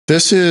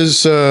This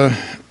is the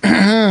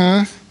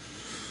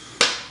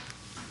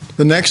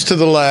next to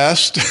the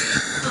last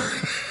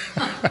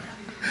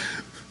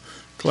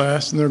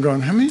class, and they're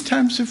going, how many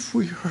times have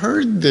we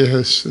heard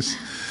this?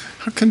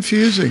 How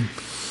confusing.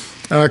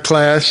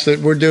 Class that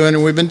we're doing,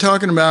 and we've been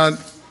talking about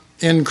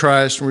in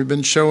Christ, and we've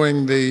been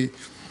showing the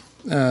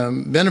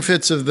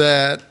benefits of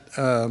that.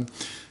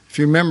 If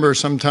you remember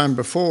sometime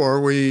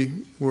before, we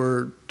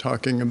were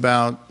talking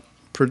about,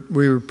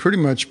 we were pretty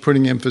much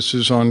putting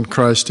emphasis on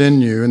Christ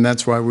in you, and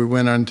that's why we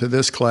went on to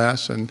this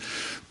class. And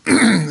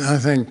I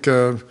think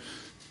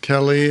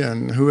Kelly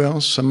and who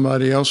else?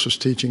 Somebody else was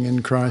teaching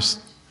in Christ,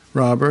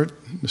 Robert.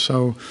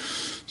 So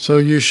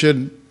you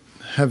should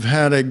have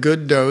had a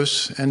good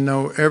dose and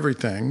know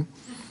everything.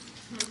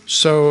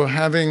 So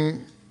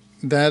having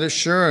that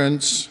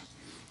assurance,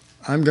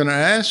 I'm going to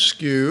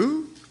ask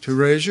you to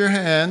raise your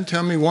hand.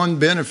 Tell me one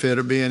benefit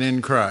of being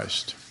in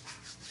Christ.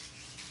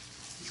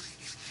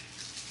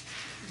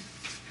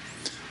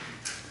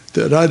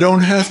 That I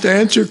don't have to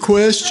answer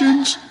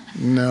questions?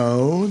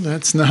 No,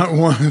 that's not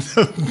one of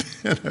the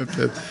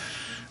benefits.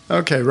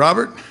 Okay,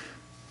 Robert?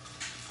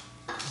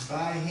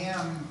 By him,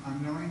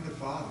 I'm knowing the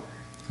Father.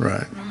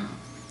 Right.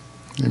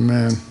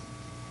 Amen.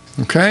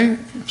 Okay,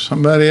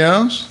 somebody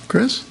else?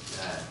 Chris?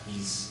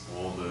 He's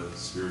all the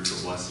spiritual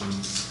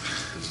blessings,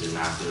 because they're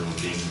not their own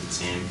thing,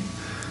 it's him.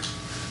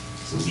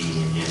 So being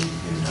in him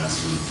and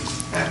us, we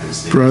have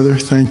those things. Brother,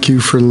 thank you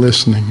for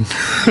listening.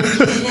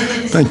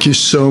 Thank you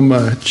so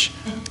much.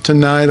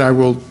 Tonight I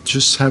will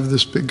just have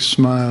this big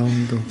smile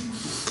and go,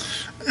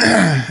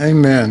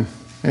 amen,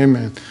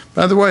 amen.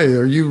 By the way,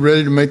 are you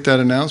ready to make that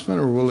announcement,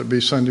 or will it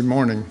be Sunday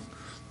morning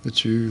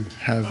that you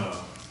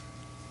have?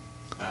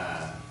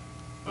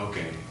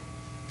 Okay.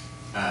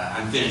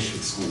 I'm finished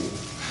with school.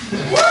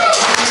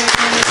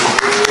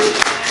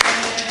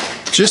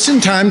 Just in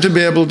time to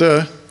be able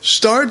to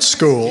start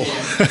school.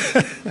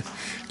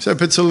 Except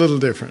it's a little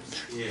different.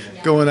 Yeah.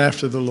 Going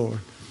after the Lord.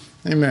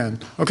 Amen.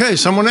 Okay,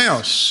 someone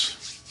else.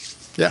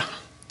 Yeah.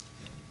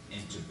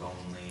 Enter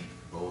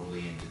boldly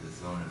into the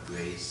throne of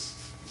grace.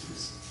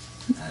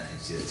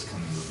 It's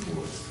coming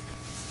before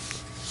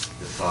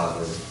the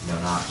Father.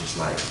 Not just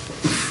like,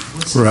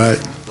 what's right.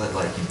 But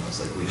like, it's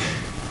like we can,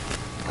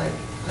 like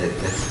I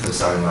was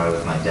talking about it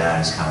with my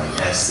dad. It's kind of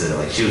like Esther.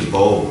 Like she was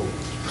bold.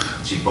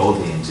 She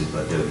boldly entered,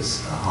 but there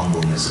was a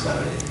humbleness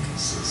about it.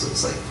 So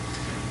it's like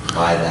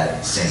by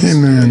that same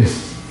Amen.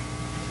 Spirit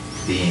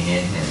being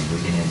in Him,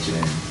 we can enter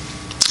in.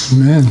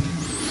 Amen.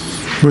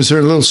 Was there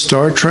a little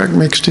Star Trek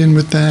mixed in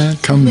with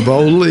that? Come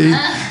boldly,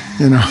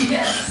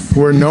 yes.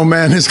 Where no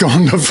man has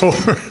gone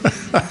before.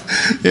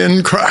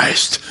 In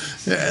Christ.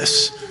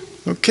 Yes.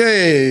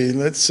 Okay,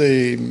 let's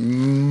see.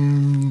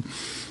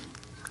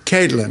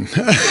 Caitlin.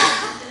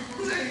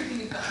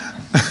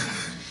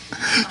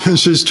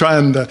 She's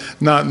trying to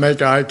not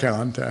make eye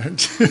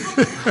contact.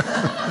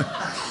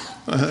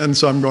 And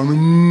so I'm going,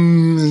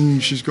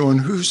 and she's going,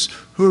 who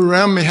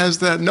around me has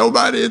that?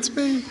 Nobody, it's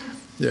me.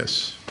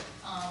 Yes.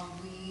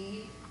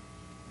 We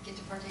get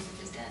to partake of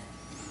his death,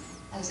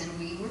 as in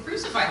we were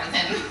crucified with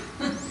him.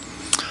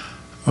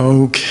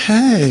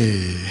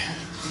 Okay.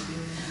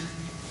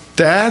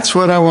 That's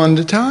what I wanted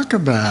to talk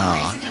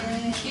about.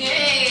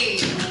 Yay!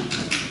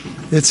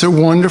 It's a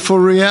wonderful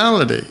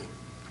reality.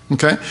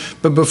 Okay?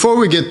 But before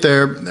we get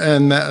there,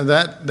 and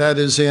that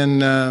is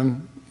in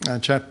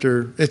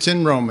it's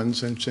in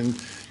Romans, and it's in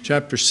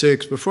chapter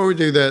 6. Before we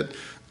do that,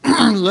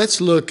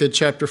 let's look at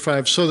chapter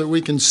 5 so that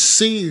we can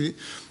see,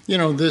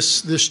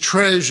 this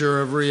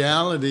treasure of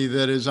reality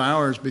that is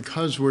ours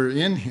because we're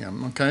in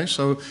him. Okay?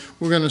 So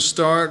we're going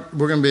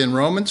to be in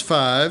Romans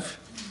 5,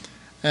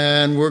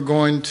 and we're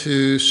going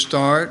to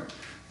start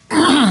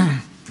at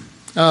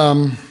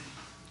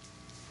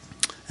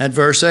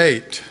verse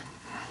 8.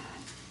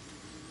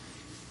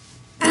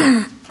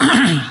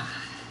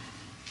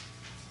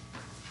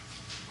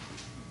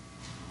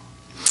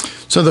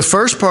 So the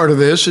first part of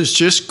this is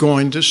just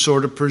going to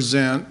sort of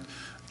present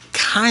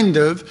kind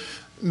of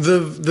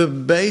the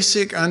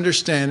basic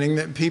understanding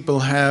that people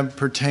have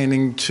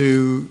pertaining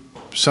to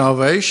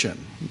salvation.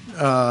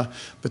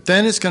 But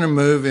then it's going to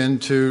move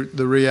into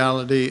the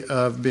reality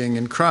of being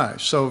in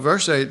Christ. So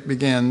verse 8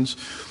 begins,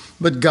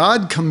 but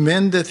God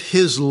commendeth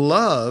his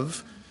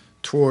love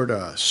toward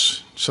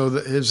us. So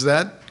is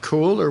that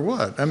cool or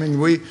what? I mean,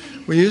 we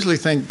usually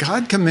think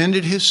God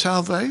commended his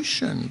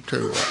salvation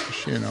to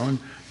us, and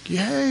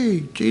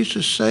yay,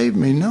 Jesus saved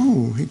me.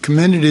 No, he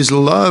commended his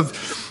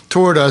love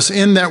toward us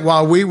in that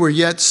while we were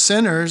yet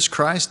sinners,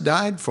 Christ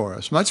died for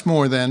us. Much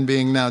more than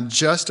being now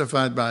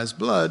justified by his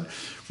blood,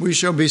 we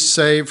shall be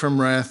saved from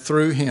wrath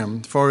through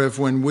him. For if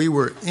when we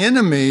were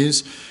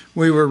enemies,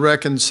 we were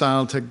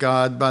reconciled to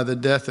God by the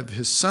death of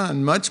his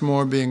Son, much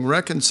more being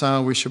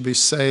reconciled, we shall be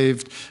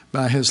saved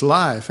by his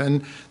life.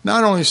 And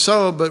not only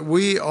so, but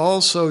we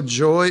also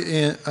joy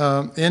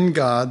in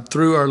God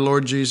through our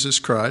Lord Jesus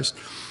Christ,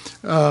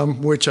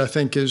 which I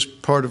think is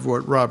part of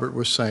what Robert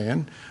was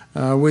saying.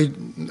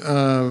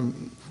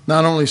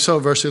 Not only so,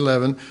 verse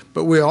 11,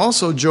 but we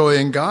also joy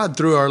in God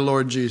through our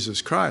Lord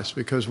Jesus Christ,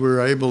 because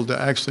we're able to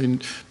actually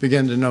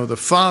begin to know the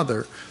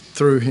Father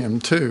through him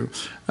too.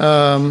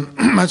 By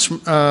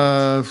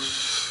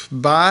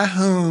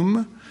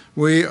whom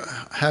we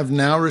have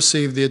now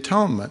received the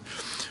atonement.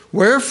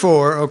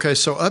 Wherefore, okay,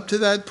 so up to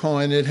that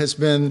point, it has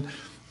been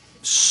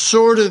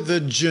sort of the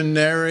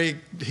generic,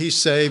 he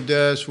saved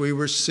us, we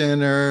were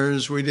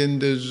sinners, we didn't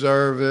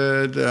deserve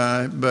it,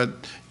 but,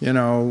 you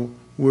know,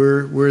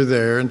 we're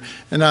there.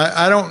 And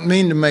I don't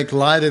mean to make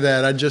light of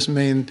that, I just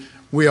mean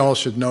we all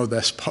should know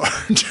this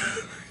part.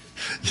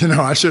 You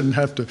know, I shouldn't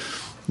have to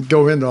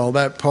go into all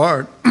that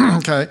part,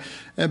 okay?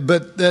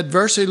 But at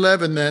verse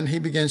 11 then, he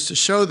begins to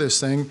show this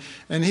thing,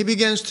 and he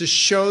begins to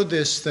show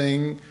this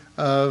thing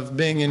of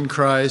being in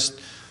Christ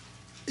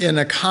in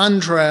a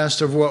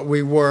contrast of what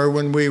we were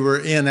when we were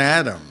in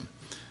Adam,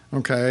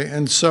 okay?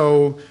 And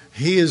so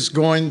he is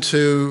going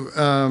to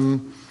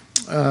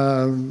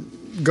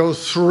go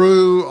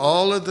through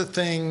all of the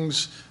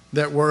things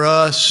that were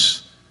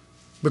us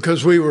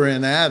because we were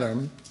in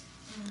Adam,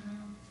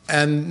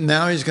 and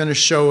now he's going to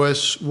show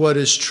us what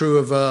is true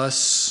of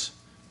us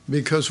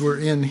because we're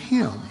in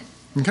him,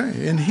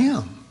 okay? In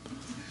him,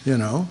 you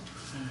know?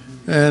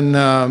 And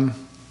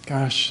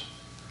gosh,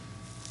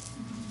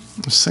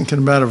 I was thinking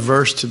about a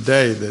verse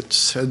today that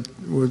said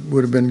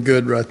would have been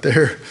good right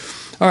there.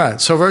 All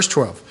right, so verse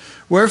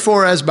 12.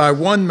 Wherefore, as by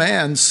one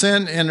man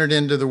sin entered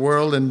into the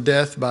world, and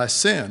death by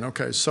sin.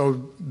 Okay,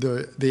 so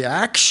the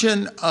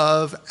action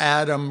of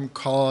Adam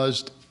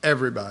caused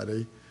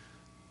everybody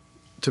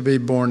to be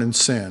born in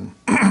sin.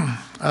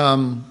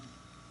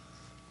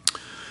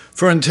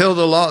 For until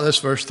the law, that's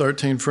verse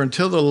 13, for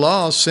until the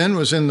law, sin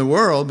was in the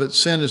world, but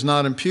sin is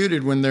not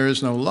imputed when there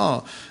is no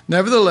law.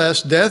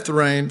 Nevertheless, death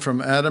reigned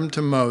from Adam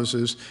to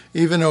Moses,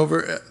 even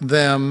over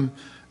them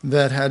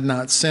that had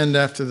not sinned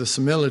after the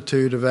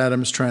similitude of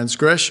Adam's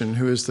transgression,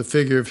 who is the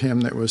figure of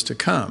him that was to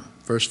come.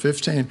 Verse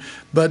 15,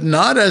 but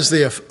not as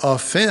the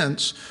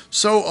offense,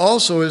 so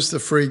also is the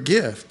free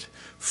gift.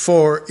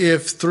 For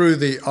if through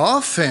the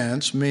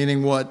offense,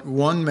 meaning what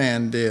one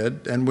man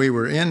did, and we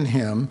were in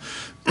him,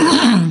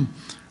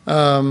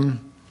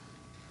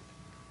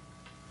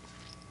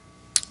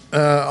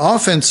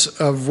 offense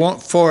of one,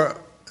 for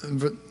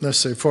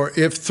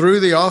if through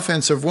the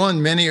offense of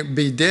one many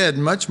be dead,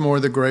 much more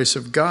the grace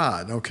of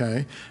God,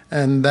 okay?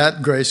 And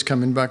that grace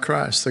coming by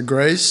Christ. The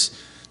grace,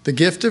 the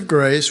gift of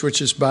grace, which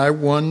is by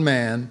one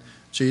man,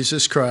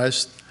 Jesus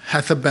Christ,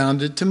 hath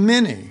abounded to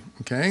many,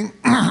 okay?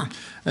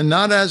 And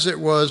not as it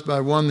was by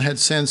one that had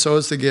sinned, so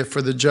is the gift.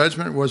 For the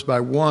judgment was by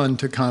one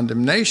to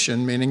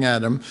condemnation, meaning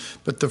Adam,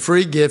 but the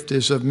free gift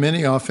is of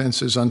many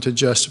offenses unto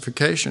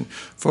justification.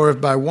 For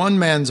if by one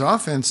man's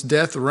offense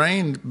death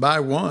reigned by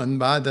one,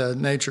 by the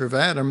nature of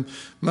Adam,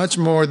 much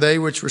more they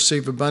which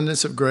receive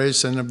abundance of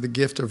grace and of the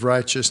gift of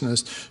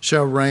righteousness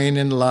shall reign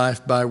in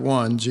life by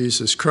one,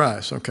 Jesus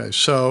Christ. Okay,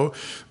 so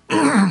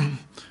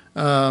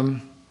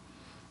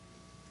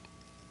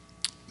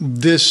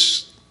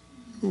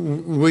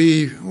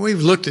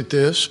we've looked at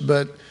this,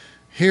 but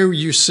here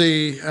you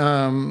see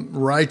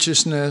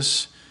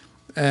righteousness,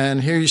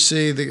 and here you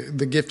see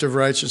the gift of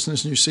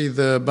righteousness, and you see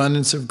the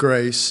abundance of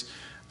grace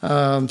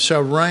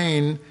shall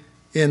reign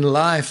in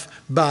life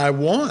by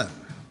one.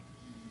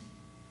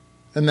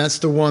 And that's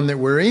the one that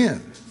we're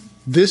in.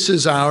 This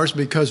is ours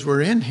because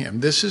we're in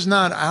him. This is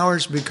not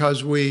ours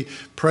because we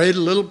prayed a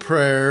little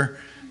prayer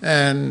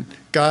and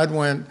God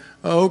went,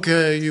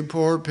 okay, you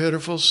poor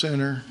pitiful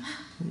sinner,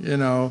 you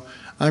know,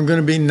 I'm going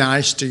to be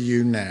nice to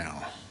you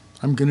now.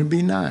 I'm going to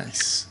be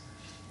nice,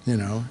 you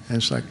know. And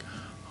it's like,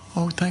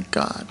 oh, thank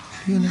God,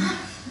 you know.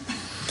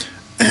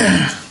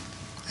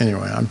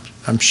 Anyway,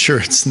 I'm sure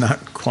it's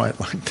not quite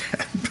like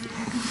that.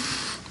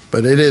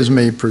 But it is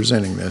me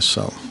presenting this,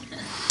 so.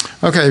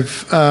 Okay,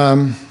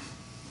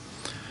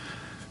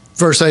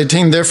 verse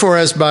 18, therefore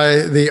as by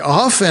the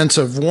offense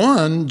of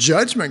one,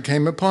 judgment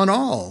came upon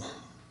all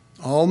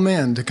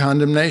men to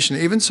condemnation.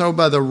 Even so,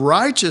 by the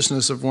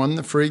righteousness of one,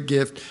 the free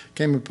gift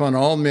came upon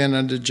all men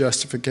unto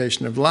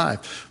justification of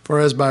life. For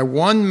as by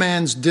one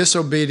man's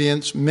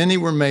disobedience, many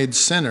were made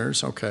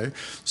sinners. Okay,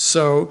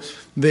 so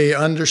the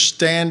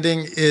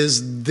understanding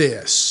is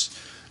this.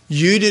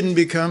 You didn't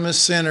become a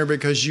sinner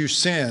because you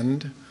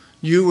sinned.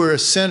 You were a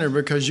sinner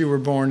because you were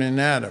born in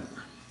Adam.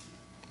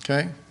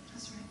 Okay?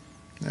 That's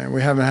right. And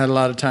we haven't had a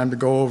lot of time to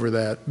go over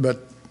that,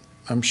 but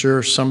I'm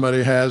sure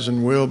somebody has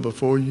and will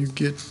before you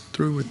get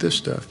through with this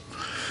stuff.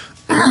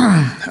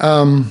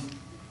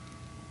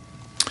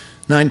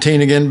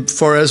 19 again,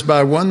 for as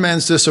by one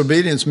man's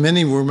disobedience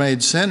many were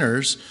made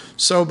sinners,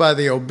 so by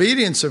the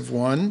obedience of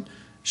one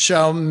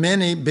shall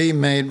many be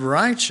made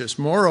righteous.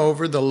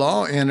 Moreover, the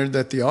law entered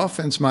that the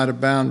offense might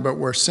abound, but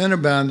where sin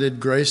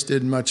abounded, grace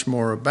did much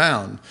more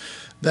abound.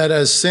 That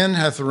as sin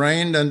hath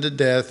reigned unto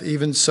death,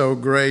 even so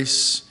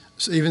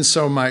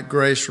might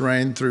grace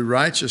reign through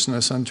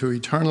righteousness unto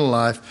eternal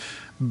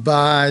life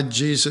by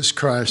Jesus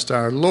Christ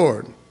our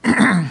Lord.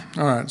 All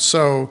right,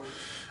 so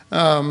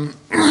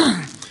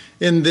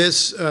in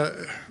this,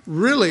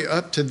 really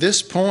up to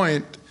this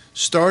point,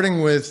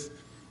 starting with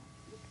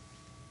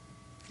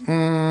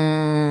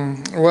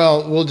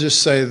Well, we'll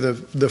just say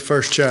the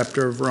first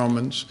chapter of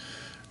Romans.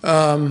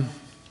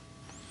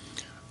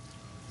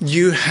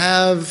 You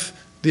have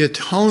the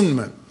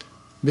atonement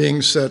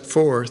being set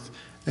forth,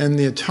 and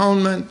the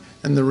atonement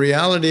and the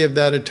reality of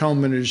that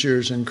atonement is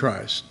yours in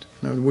Christ.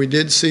 Now, we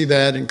did see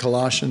that in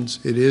Colossians.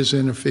 It is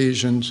in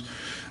Ephesians.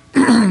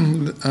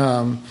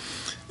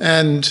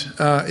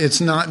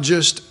 It's not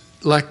just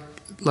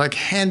like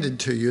handed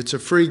to you. It's a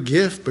free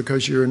gift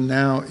because you're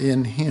now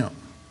in Him.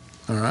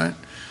 All right?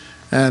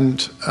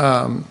 And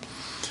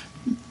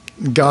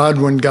God,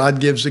 when God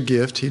gives a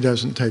gift, He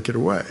doesn't take it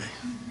away.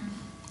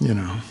 You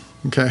know,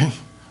 okay?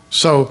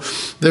 So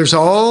there's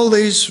all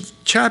these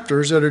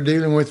chapters that are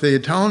dealing with the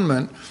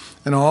atonement,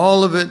 and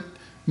all of it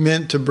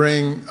meant to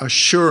bring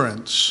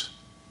assurance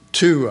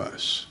to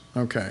us.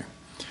 Okay.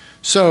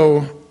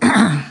 So,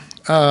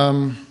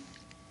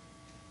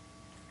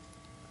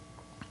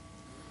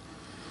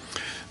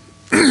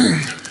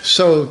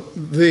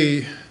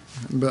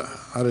 but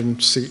I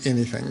didn't see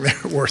anything there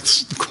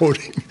worth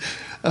quoting.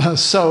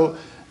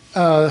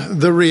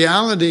 The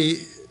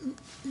reality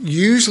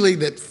usually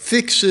that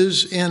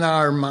fixes in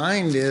our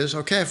mind is,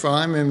 okay, if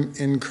I'm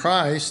in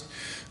Christ,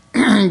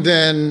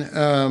 then,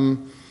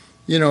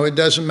 it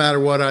doesn't matter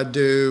what I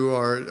do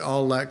or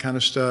all that kind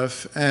of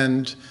stuff.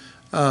 And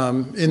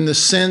in the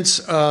sense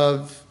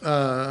of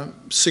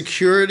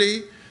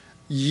security,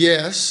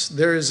 yes,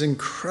 there is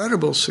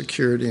incredible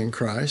security in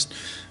Christ.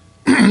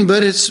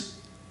 But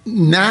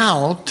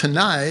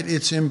tonight,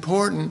 it's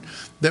important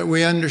that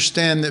we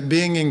understand that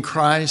being in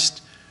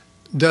Christ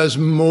does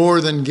more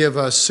than give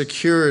us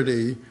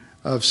security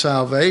of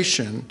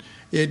salvation.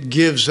 It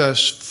gives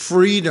us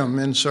freedom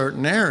in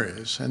certain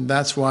areas. And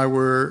that's why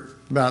we're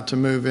about to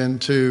move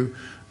into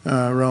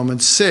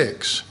Romans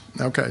 6.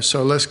 Okay,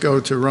 so let's go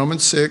to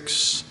Romans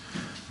 6,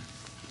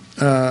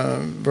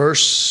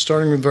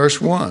 starting with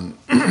verse 1.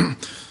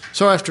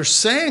 So after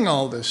saying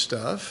all this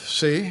stuff,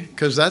 see,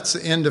 because that's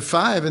the end of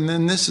 5, and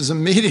then this is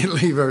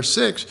immediately verse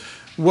 6,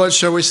 what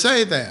shall we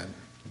say then?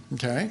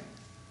 Okay?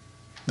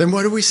 Then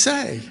what do we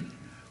say?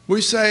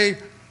 We say,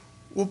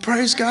 well,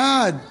 praise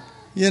God.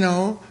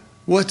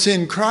 What's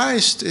in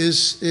Christ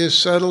is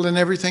settled and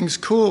everything's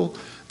cool.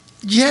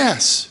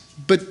 Yes,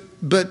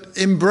 but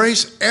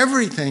embrace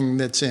everything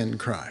that's in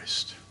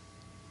Christ.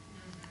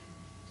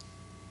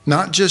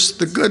 Not just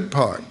the good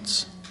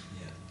parts.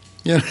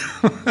 And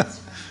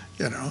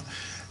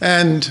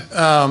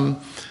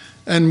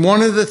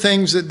one of the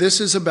things that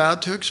this is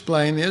about to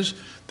explain is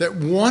that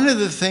one of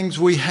the things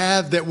we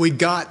have that we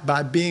got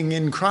by being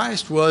in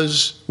Christ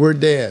was we're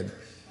dead.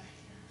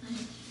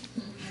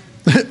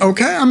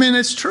 Okay? I mean,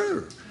 it's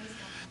true.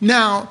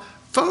 Now,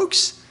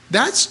 folks,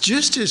 that's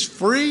just as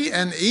free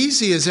and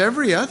easy as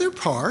every other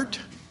part.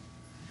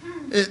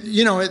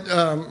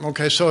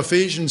 Okay, so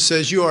Ephesians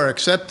says you are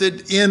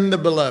accepted in the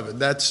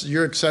beloved.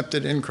 You're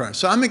accepted in Christ.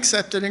 So I'm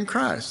accepted in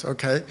Christ,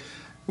 okay?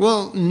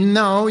 Well,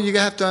 no, you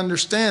have to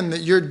understand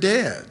that you're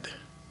dead.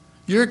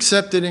 You're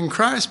accepted in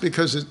Christ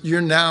because you're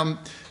now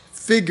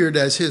figured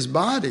as His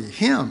body,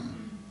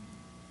 Him.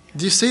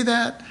 Do you see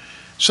that?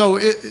 So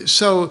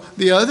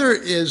the other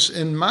is,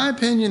 in my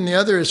opinion, the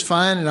other is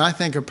fine, and I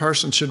think a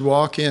person should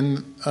walk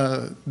in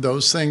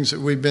those things that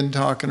we've been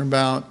talking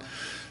about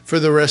for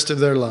the rest of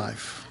their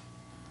life.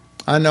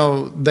 I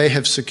know they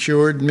have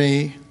secured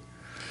me,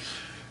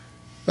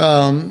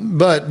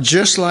 but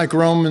just like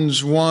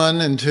Romans 1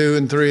 and 2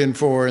 and 3 and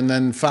 4 and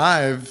then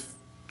 5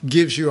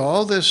 gives you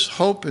all this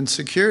hope and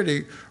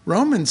security,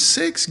 Romans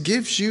 6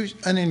 gives you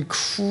an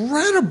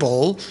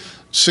incredible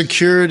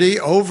security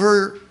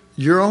over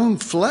your own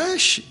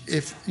flesh,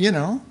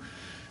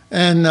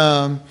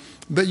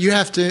 but you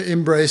have to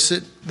embrace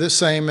it the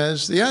same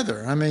as the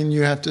other. I mean,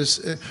 you have to,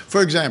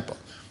 for example,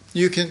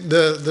 you can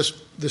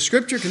the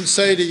scripture can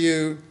say to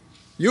you,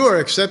 you are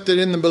accepted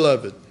in the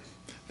beloved.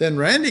 Then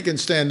Randy can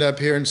stand up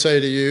here and say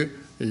to you,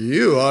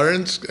 you are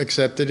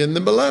accepted in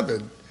the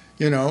beloved.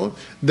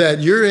 That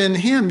you're in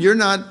Him. You're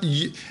not,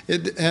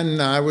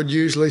 and I would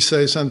usually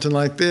say something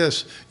like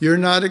this, you're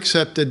not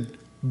accepted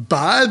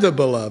by the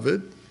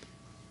beloved.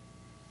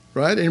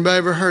 Right? Anybody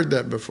ever heard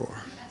that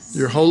before? Yes.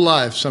 Your whole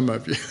life, some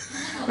of you.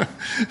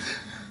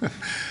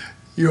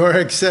 You are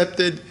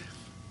accepted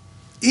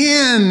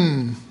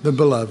in the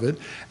beloved.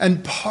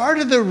 And part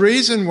of the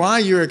reason why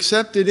you're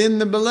accepted in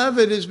the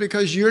beloved is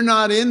because you're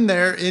not in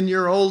there in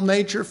your old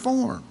nature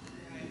form.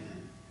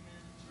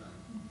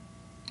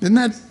 Isn't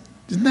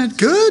that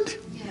good?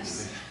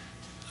 Yes.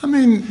 I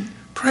mean,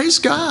 praise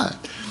God.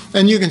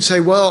 And you can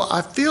say, well,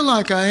 I feel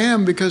like I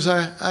am because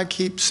I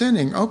keep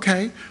sinning.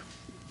 Okay.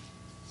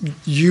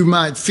 You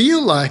might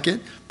feel like it,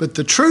 but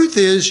the truth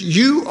is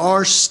you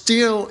are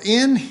still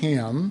in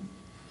Him,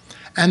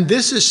 and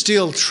this is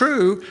still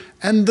true,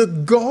 and the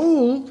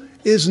goal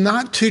is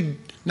not to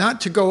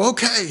go,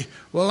 okay,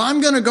 well,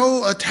 I'm going to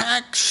go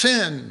attack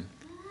sin.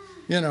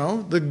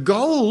 The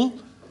goal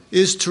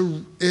is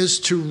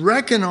to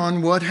reckon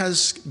on what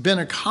has been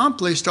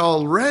accomplished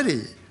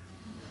already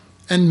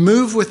and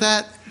move with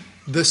that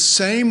the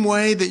same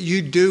way that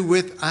you do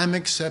with I'm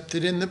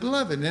accepted in the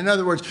beloved. In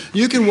other words,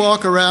 you can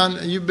walk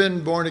around, you've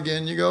been born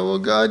again, you go, well,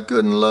 God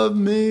couldn't love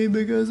me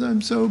because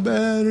I'm so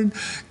bad, and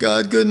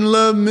God couldn't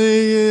love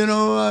me,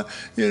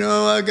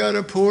 I got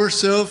a poor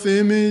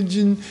self-image,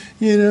 and,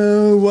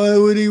 why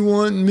would he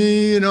want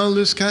me, and all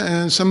this kind,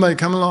 and somebody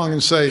come along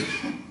and say,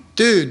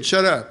 dude,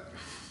 shut up.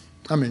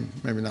 I mean,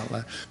 maybe not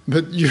laugh,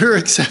 but you're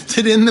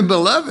accepted in the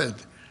beloved.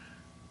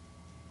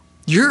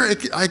 You're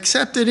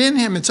accepted in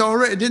him. It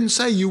didn't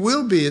say you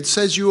will be. It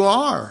says you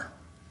are.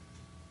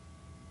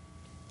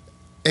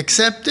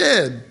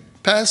 Accepted,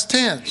 past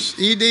tense,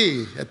 ed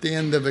at the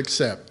end of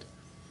accept.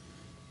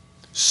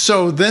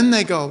 So then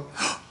they go,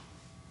 oh,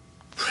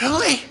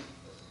 really?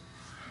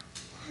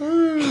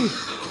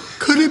 Oh,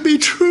 could it be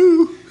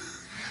true?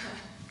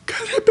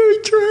 Could it be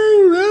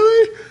true,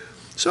 really?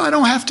 So I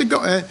don't have to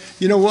go.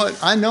 You know what?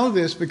 I know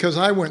this because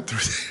I went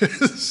through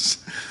this.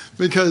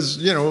 Because,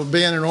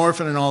 being an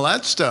orphan and all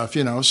that stuff,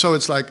 So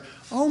it's like,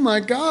 oh my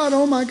God,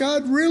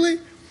 really?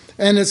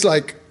 And it's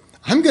like,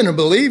 I'm going to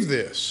believe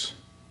this.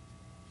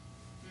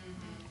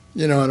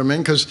 You know what I mean?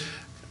 Because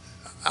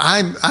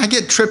I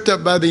get tripped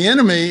up by the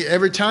enemy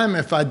every time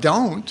if I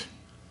don't.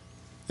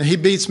 And he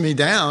beats me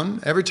down.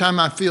 Every time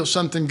I feel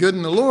something good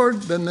in the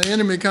Lord, then the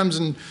enemy comes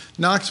and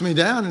knocks me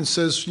down and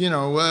says,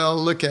 well,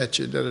 look at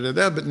you,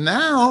 da-da-da-da. But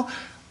now,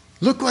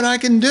 look what I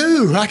can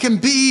do. I can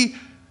be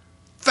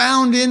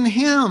found in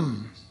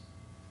him,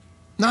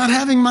 not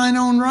having mine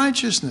own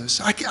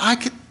righteousness. I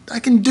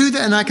can do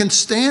that, and I can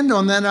stand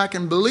on that, and I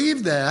can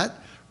believe that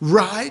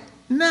right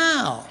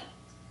now.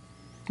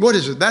 What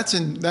is it? That's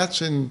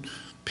in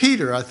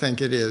Peter, I think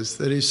it is,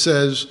 that he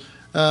says,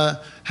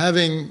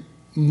 having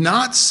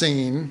not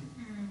seen,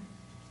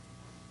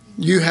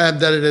 you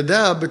have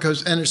da-da-da-da,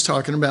 because, and it's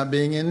talking about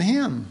being in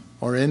him,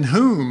 or in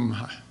whom.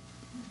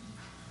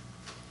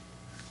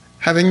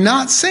 Having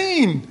not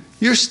seen,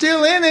 you're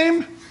still in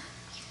him.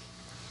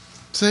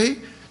 See,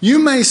 you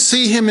may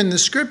see him in the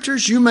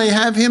scriptures, you may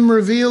have him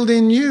revealed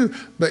in you,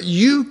 but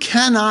you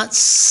cannot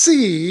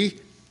see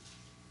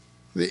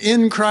the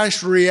in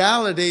Christ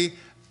reality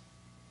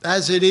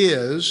as it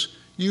is.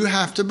 You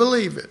have to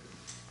believe it.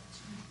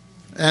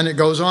 And it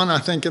goes on, I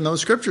think, in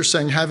those scriptures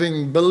saying,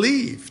 having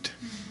believed.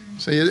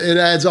 See, it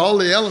adds all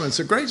the elements.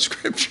 A great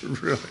scripture,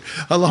 really,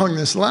 along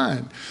this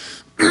line.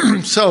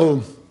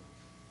 So,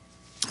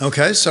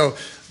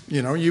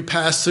 you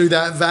pass through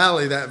that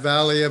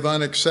valley of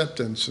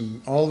unacceptance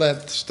and all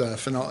that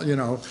stuff and all,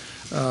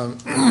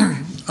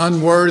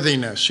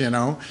 unworthiness,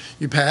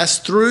 You pass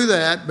through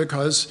that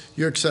because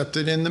you're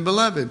accepted in the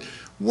beloved.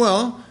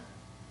 Well,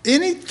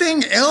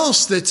 anything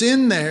else that's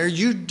in there,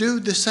 you do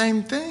the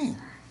same thing.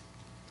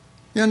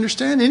 You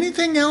understand?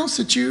 Anything else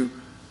that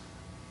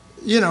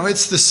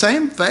it's the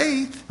same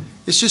faith.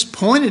 It's just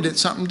pointed at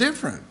something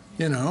different,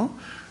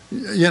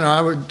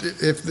 I would,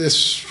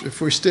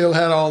 if we still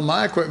had all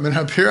my equipment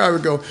up here, I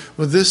would go,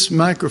 well, this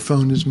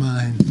microphone is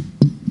mine.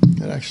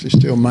 It actually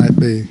still might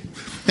be.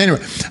 Anyway,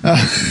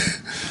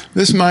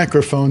 this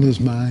microphone is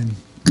mine,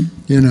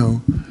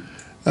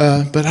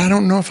 but I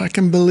don't know if I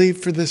can believe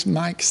for this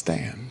mic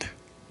stand.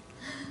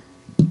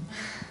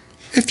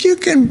 If you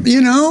can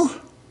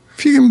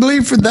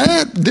believe for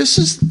that, this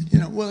is,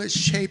 well, it's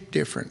shaped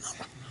different.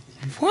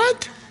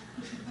 What?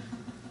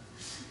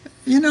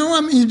 Do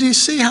you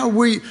see how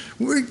we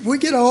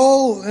get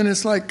all, and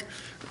it's like,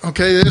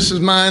 okay, this is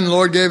mine, the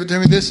Lord gave it to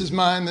me, this is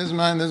mine,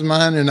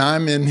 and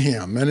I'm in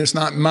him. And it's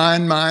not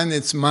mine,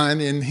 it's mine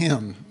in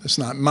him. It's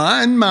not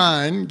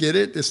mine, get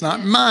it? It's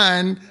not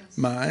mine,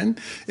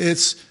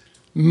 it's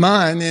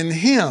mine in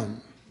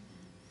him.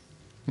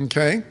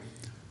 Okay?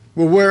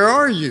 Well, where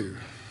are you?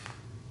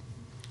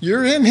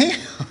 You're in him,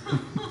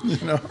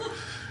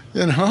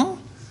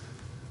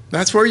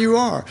 That's where you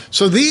are.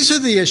 So these are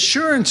the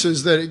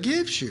assurances that it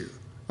gives you.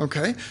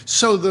 Okay?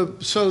 So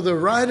the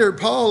writer,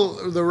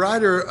 Paul, the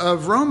writer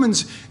of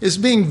Romans, is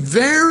being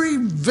very,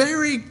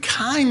 very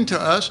kind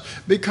to us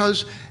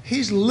because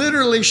he's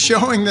literally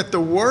showing that the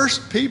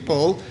worst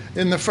people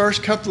in the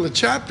first couple of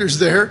chapters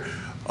there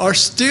are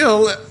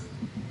still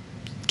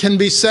can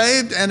be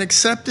saved and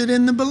accepted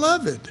in the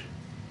beloved.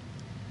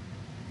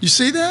 You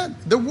see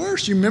that? The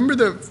worst. You remember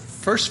the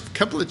first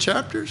couple of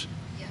chapters?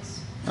 Yes.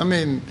 I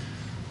mean,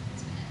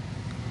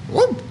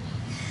 whoop.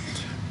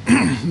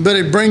 But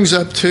it brings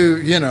up to,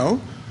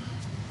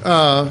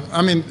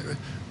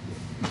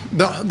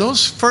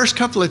 those first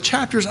couple of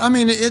chapters,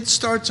 it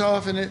starts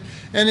off and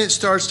it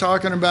starts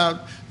talking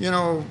about,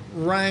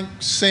 rank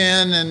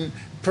sin and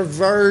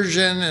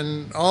perversion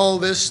and all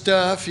this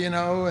stuff,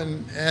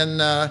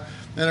 and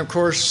of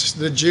course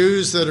the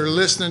Jews that are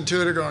listening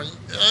to it are going,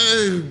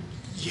 oh,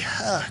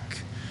 yuck,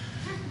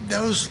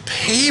 those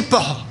people,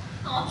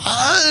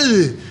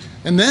 oh.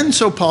 And then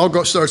so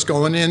Paul starts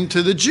going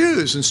into the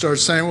Jews and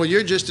starts saying, well,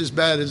 you're just as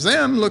bad as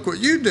them. Look what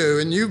you do.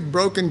 And you've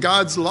broken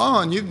God's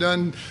law and you've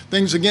done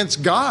things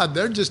against God.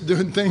 They're just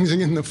doing things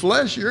in the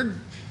flesh. You're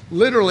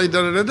literally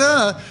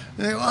da-da-da-da.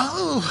 And they go,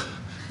 oh,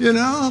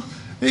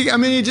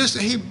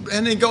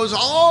 he goes,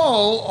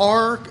 all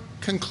are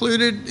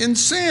concluded in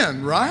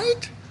sin,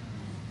 right?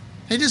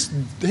 He just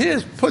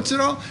puts it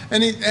all,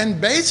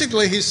 and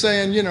basically he's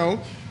saying, you know,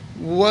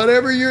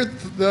 whatever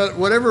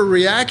whatever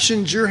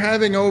reactions you're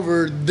having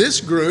over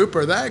this group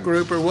or that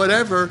group or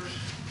whatever,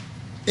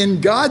 in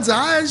God's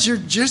eyes, you're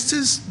just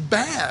as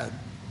bad,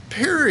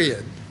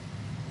 period.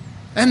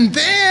 And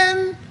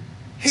then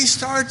he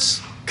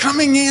starts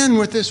coming in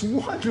with this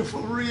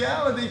wonderful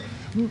reality,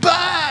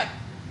 but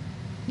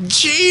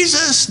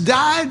Jesus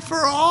died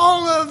for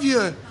all of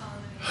you,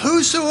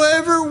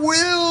 whosoever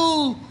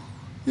will,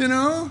 you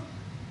know.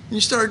 You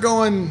start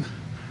going,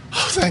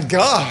 oh, thank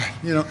God,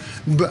 you know.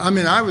 But I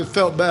mean, I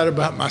felt bad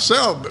about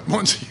myself, but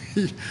once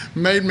he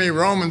made me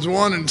Romans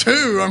 1 and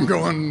 2, I'm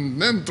going,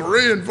 then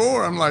 3 and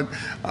 4, I'm like,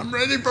 I'm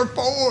ready for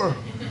 4,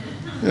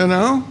 you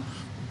know.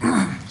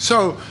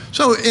 So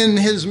in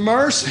his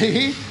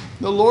mercy,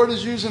 the Lord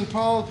is using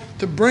Paul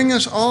to bring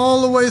us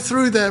all the way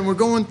through that, and we're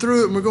going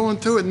through it, and we're going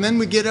through it, and then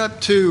we get up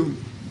to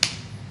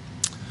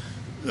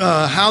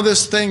how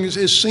this thing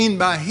is seen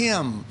by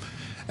him.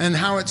 And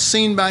how it's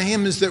seen by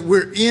him is that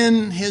we're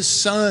in his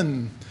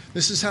Son.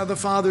 This is how the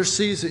Father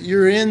sees it.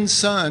 You're in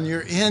Son.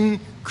 You're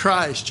in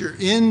Christ. You're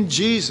in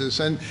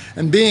Jesus. And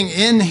being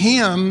in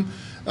him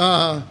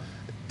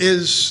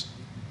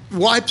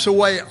wipes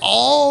away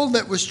all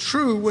that was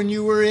true when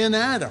you were in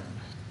Adam.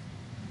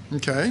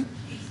 Okay?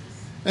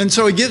 And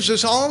so he gives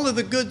us all of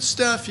the good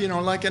stuff, you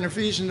know, like in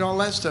Ephesians and all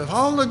that stuff.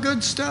 All the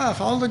good stuff.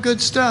 All the good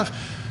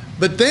stuff.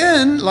 But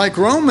then, like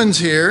Romans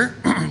here,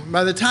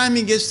 by the time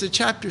he gets to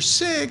chapter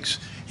 6,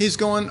 he's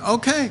going,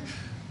 okay,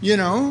 you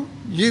know,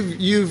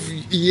 you've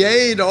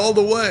yayed all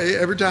the way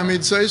every time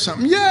he'd say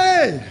something,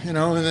 yay, you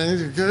know, and then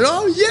he'd go,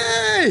 oh,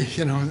 yay,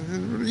 you know,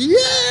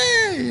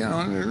 yay, you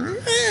know.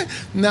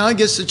 Now he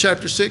gets to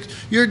chapter 6,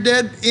 you're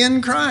dead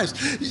in Christ.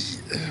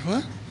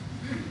 What?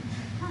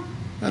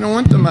 I don't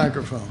want the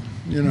microphone,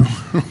 you know,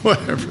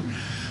 whatever.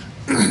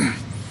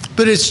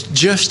 But it's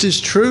just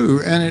as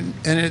true, and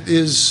it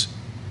is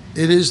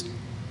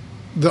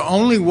the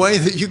only way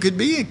that you could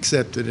be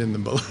accepted in the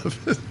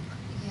beloved.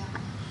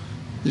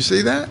 You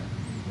see that?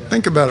 Yeah.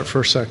 Think about it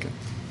for a second.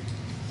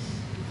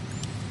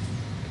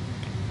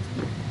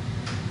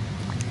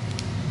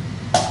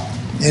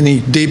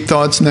 Any deep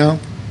thoughts now?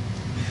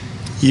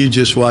 You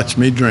just watched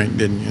me drink,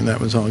 didn't you?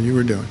 That was all you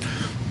were doing.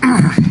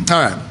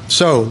 All right,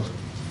 so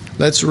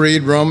let's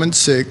read Romans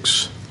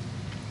 6,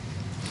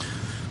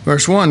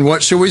 verse 1.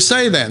 What shall we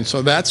say then?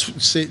 So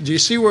do you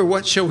see where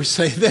what shall we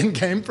say then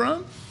came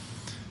from?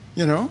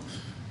 You know,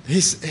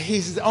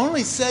 he's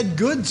only said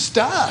good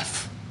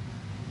stuff.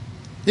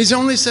 He's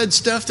only said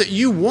stuff that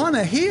you want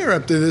to hear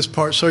up to this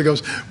part. So he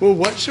goes, well,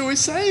 what shall we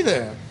say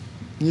then?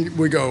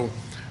 We go,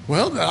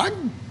 well,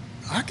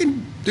 I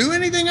can do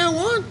anything I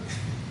want.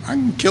 I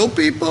can kill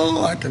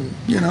people. I can,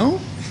 you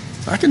know,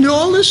 I can do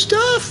all this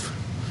stuff.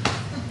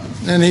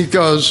 And he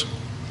goes,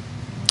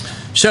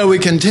 shall we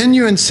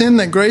continue in sin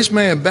that grace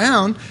may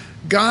abound?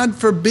 God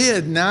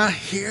forbid. Now,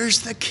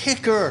 here's the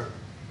kicker.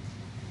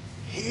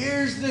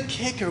 Here's the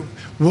kicker.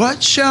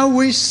 What shall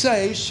we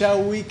say?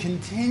 Shall we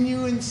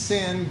continue in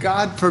sin?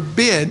 God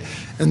forbid.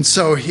 And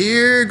so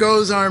here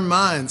goes our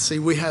mind. See,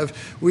 we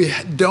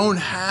don't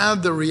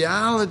have the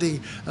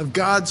reality of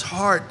God's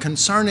heart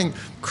concerning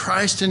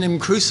Christ and him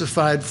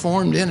crucified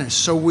formed in us.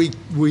 So we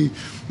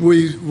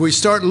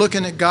start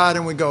looking at God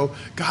and we go,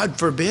 God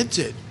forbids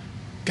it.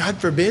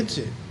 God forbids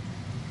it.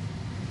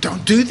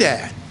 Don't do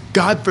that.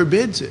 God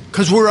forbids it.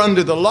 Because we're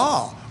under the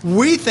law.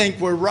 We think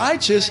we're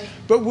righteous,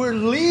 but we're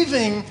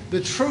leaving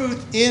the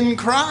truth in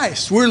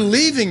Christ. We're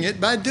leaving it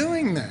by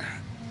doing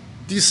that.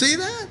 Do you see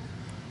that?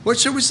 What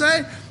shall we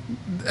say?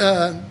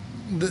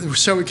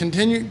 Shall we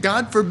continue?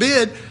 God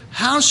forbid.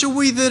 How shall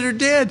we that are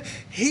dead?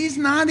 He's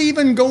not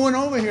even going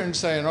over here and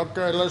saying,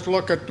 okay, let's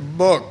look at the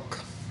book.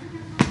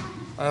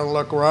 I'll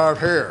look right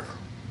here.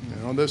 You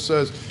know, this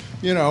says,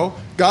 you know,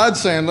 God's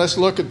saying, let's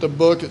look at the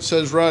book. It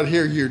says right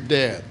here, you're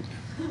dead.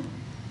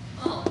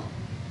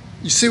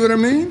 You see what I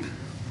mean?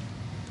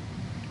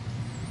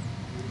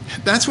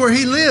 That's where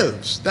he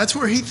lives. That's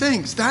where he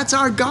thinks. That's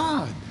our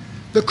God.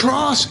 The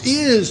cross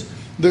is,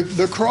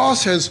 the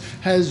cross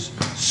has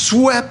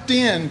swept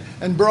in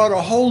and brought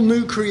a whole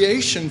new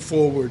creation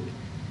forward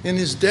in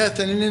his death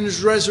and in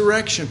his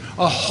resurrection.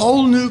 A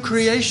whole new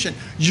creation.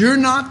 You're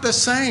not the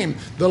same.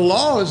 The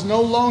law is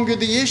no longer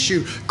the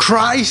issue.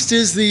 Christ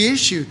is the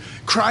issue.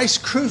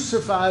 Christ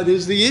crucified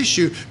is the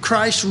issue.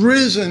 Christ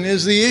risen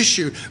is the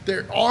issue.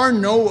 There are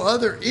no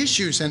other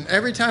issues. And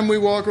every time we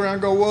walk around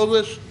and go, well,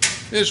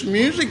 this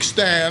music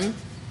stand,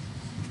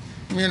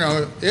 you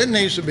know, it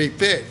needs to be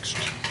fixed.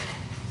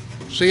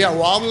 See how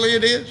wobbly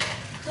it is?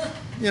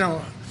 You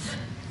know,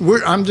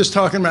 I'm just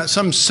talking about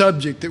some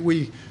subject that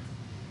we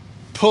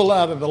pull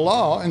out of the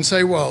law and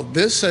say, well,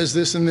 this says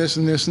this and this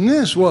and this and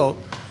this. Well,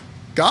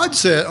 God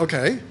said,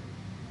 okay,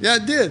 yeah,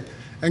 it did.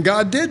 And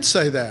God did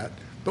say that.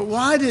 But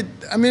why did,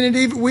 I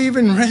mean, we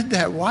even read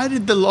that. Why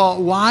did the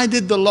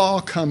law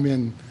come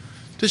in?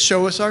 To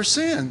show us our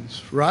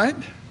sins, right?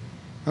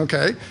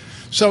 Okay.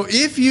 So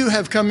if you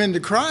have come into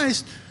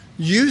Christ,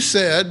 you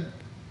said,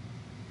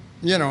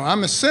 you know,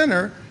 I'm a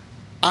sinner.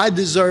 I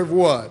deserve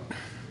what?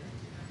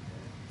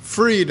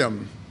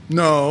 freedom.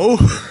 No.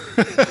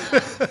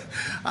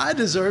 I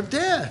deserve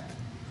death.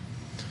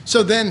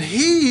 So then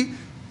he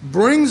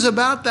brings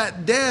about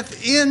that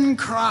death in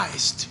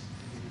Christ,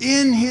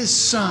 in his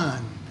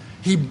Son.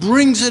 He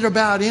brings it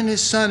about in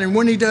his Son. And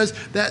when he does,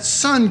 that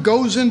Son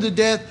goes into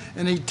death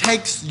and he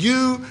takes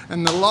you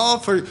and the law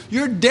for,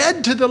 you're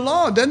dead to the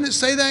law. Doesn't it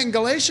say that in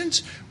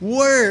Galatians?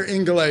 Where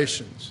in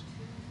Galatians?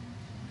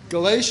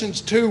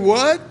 Galatians 2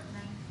 what?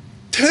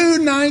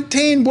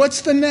 2:19.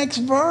 What's the next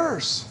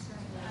verse?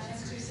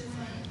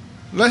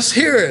 Let's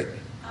hear it.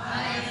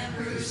 I am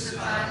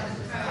crucified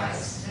with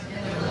Christ,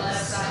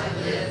 nevertheless I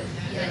live,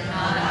 yet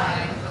not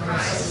I, but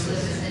Christ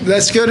lives in me.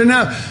 That's good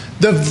enough.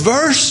 The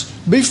verse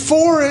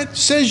before it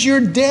says you're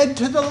dead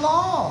to the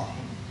law.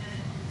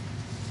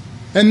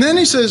 And then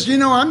he says, you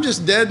know, I'm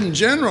just dead in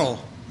general.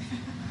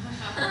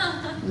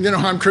 You know,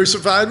 I'm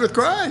crucified with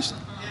Christ.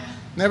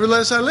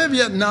 Nevertheless I live,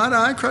 yet not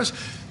I, Christ.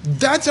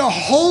 That's a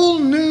whole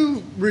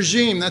new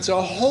regime. That's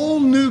a whole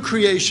new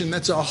creation.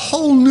 That's a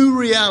whole new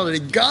reality.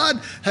 God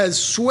has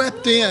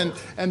swept in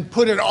and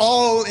put it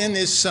all in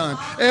his Son.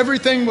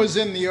 Everything was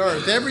in the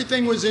earth.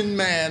 Everything was in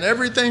man.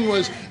 Everything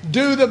was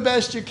do the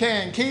best you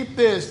can. Keep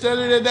this. Da,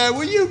 da, da, da.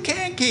 Well, you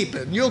can't keep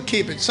it. You'll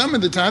keep it some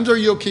of the times, or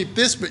you'll keep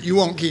this, but you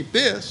won't keep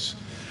this.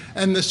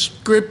 And the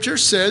scripture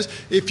says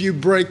if you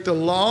break the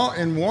law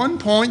in one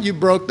point, you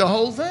broke the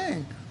whole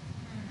thing.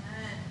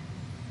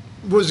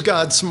 Was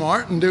God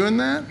smart in doing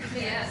that?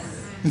 Yes.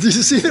 Did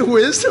you see the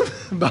wisdom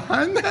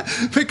behind that?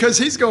 Because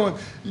he's going,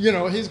 you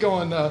know, you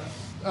come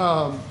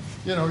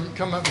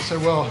up and say,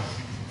 well,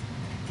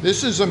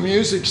 this is a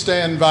music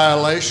stand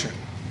violation.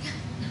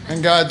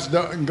 And God's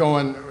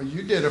going,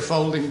 you did a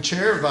folding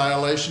chair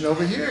violation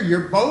over here.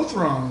 You're both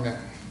wrong then.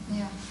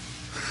 Yeah.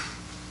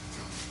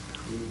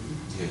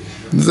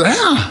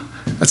 Yeah,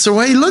 that's the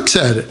way he looks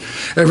at it.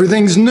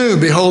 Everything's new.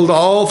 Behold,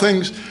 all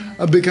things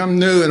have become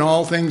new and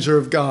all things are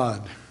of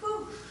God.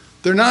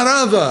 They're not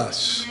of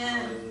us.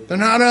 They're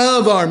not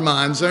of our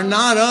minds. They're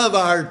not of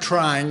our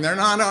trying. They're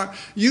not our...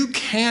 You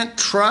can't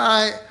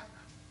try...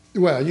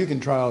 Well, you can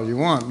try all you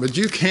want, but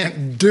you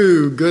can't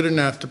do good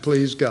enough to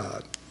please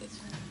God.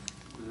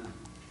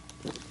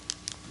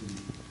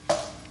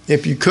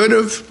 If you could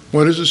have,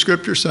 what does the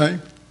scripture say?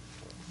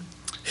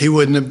 He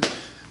wouldn't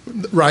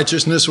have...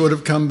 Righteousness would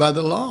have come by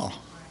the law.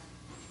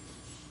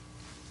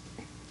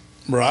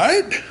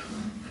 Right?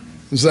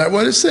 Is that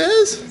what it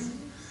says?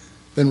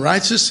 Then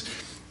righteous...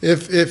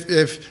 If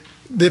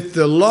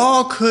the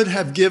law could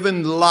have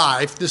given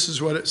life, this is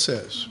what it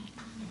says.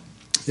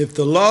 If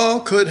the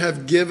law could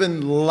have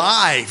given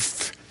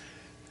life,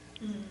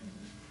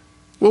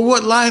 well,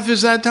 what life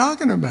is that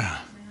talking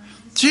about?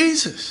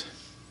 Jesus.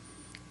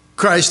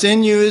 Christ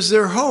in you is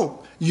their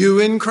hope. You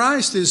in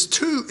Christ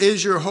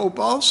is your hope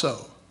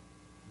also.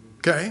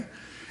 Okay?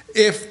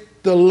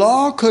 If the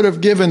law could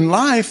have given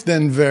life,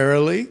 then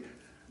verily,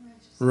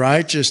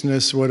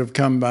 righteousness would have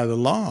come by the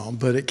law,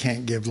 but it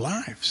can't give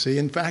life. See,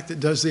 in fact,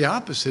 it does the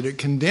opposite. It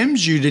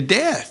condemns you to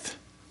death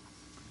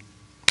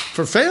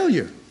for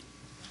failure.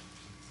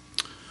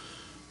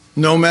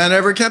 No man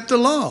ever kept the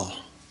law.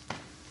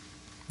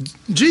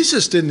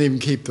 Jesus didn't even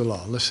keep the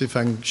law. Let's see if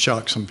I can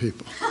shock some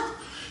people.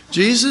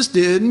 Jesus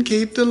didn't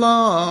keep the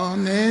law.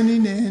 Nanny,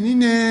 nanny,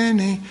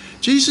 nanny.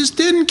 Jesus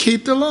didn't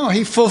keep the law.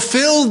 He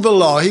fulfilled the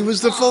law. He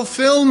was the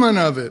fulfillment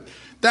of it.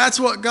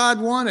 That's what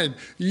God wanted.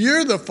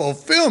 You're the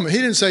fulfillment. He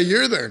didn't say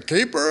you're the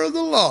keeper of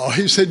the law.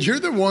 He said you're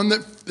the one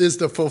that is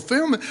the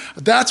fulfillment.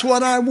 That's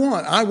what I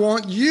want. I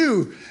want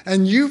you,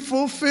 and you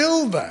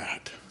fulfill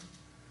that.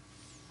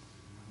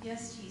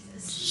 Yes,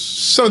 Jesus.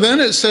 So then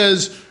it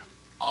says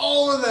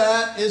all of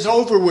that is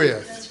over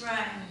with. That's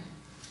right.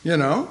 You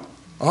know,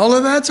 all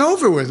of that's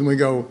over with. And we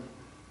go,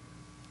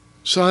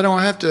 so I don't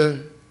have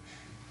to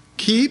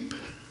keep?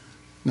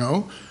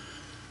 No.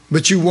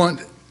 But you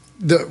want...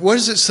 what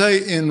does it say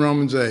in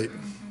Romans 8?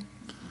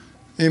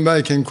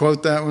 Anybody can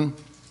quote that one?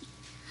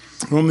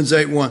 Romans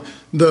 8:1.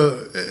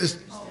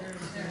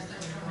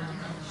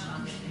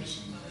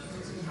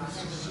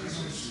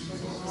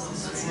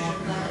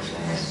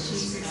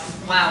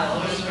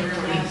 Wow.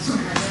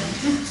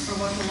 For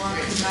what the law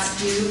could not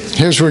do,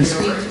 Here's where...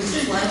 through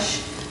the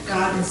flesh,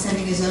 God in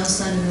sending his own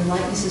Son in the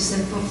likeness of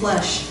sinful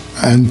flesh.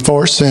 And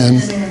for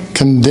sin,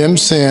 condemn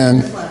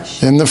sin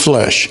in the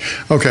flesh.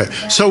 Okay,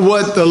 so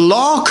what the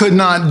law could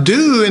not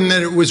do in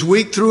that it was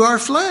weak through our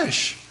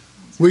flesh.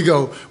 We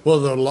go, well,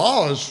 the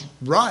law is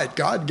right.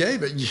 God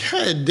gave it.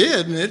 Yeah, it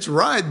did, and it's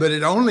right, but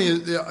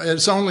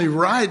it's only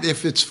right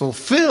if it's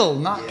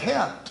fulfilled, not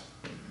kept.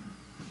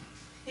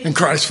 And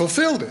Christ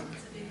fulfilled it.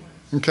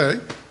 Okay?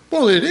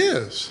 Well, it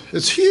is.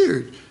 It's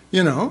huge,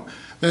 you know.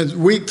 It's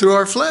weak through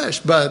our flesh,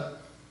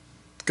 but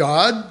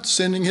God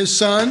sending his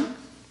Son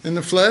in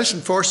the flesh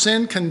and for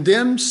sin,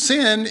 condemned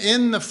sin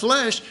in the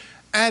flesh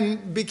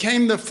and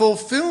became the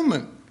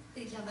fulfillment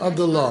of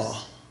the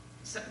law.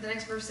 So the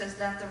next verse says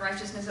that the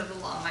righteousness of the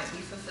law might be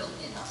fulfilled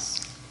in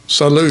us.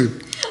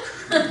 Salute.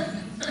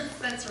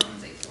 That's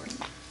Romans 8:40.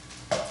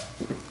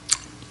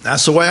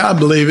 That's the way I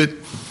believe it,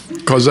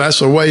 because that's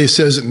the way he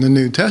says it in the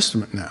New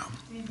Testament now.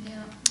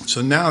 Yeah.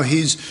 So now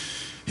he's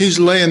He's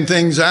laying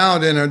things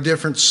out in a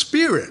different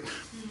spirit.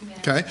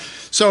 Okay?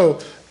 So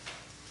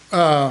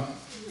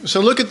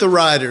look at the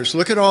writers.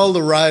 Look at all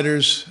the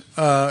writers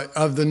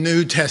of the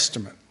New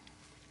Testament.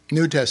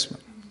 New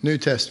Testament.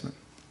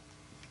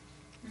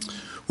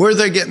 Where are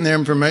they getting their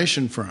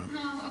information from?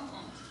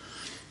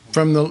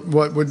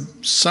 From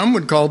some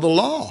would call the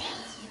law.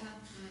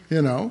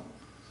 You know.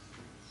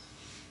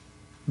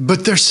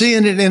 But they're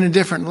seeing it in a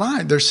different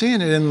light. They're seeing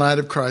it in light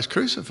of Christ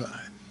crucified.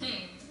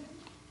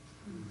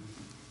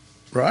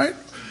 Right?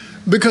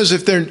 Because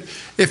if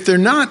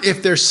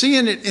they're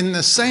seeing it in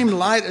the same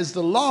light as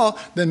the law,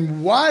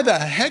 then why the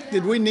heck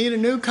did we need a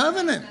new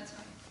covenant?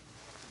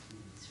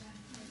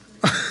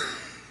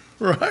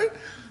 Right?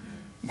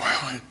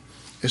 Well,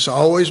 it's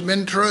always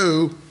been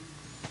true.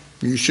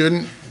 You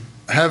shouldn't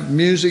have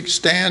music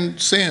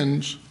stand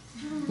sins.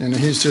 And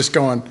he's just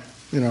going,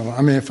 you know,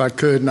 I mean, if I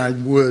could, and I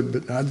would,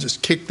 but I'd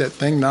just kick that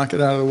thing, knock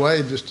it out of the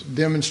way, just to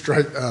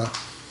demonstrate.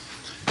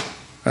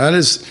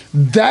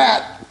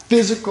 That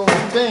physical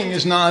thing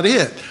is not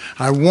it.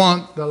 I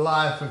want the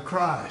life of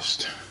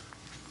Christ.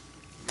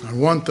 I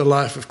want the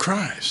life of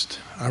Christ.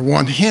 I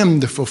want Him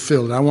to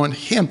fulfill it. I want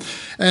Him.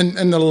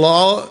 And the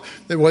law,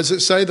 what does it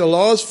say? The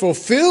law is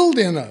fulfilled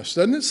in us.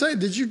 Doesn't it say?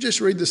 Did you just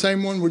read the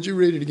same one? Would you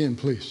read it again,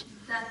 please?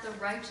 That the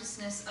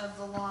righteousness of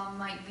the law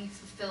might be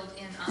fulfilled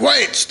in us.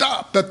 Wait,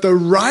 stop. That the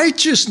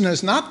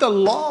righteousness, not the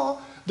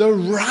law, the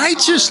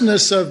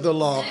righteousness of the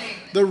law.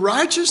 The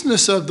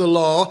righteousness of the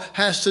law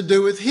has to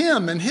do with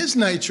Him and His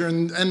nature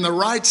and the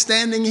right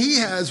standing He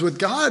has with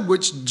God,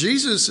 which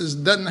Jesus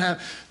doesn't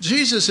have.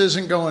 Jesus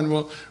isn't going,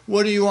 well,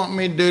 what do you want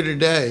me to do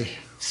today?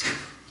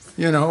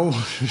 You know,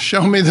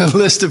 show me the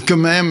list of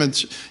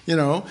commandments. You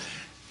know,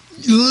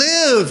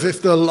 live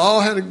if the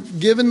law had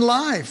given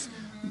life.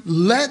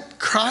 Let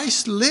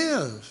Christ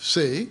live,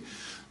 see?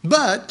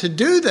 But to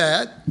do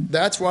that,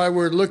 that's why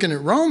we're looking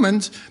at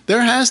Romans,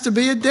 there has to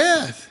be a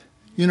death.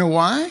 You know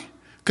why?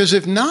 Because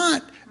if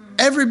not,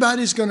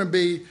 everybody's going to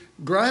be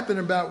griping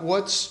about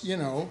what's, one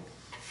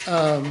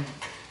of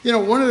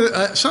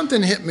the,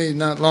 something hit me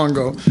not long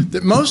ago,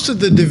 that most of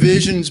the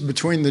divisions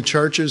between the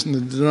churches and the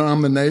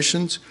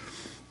denominations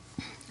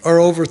are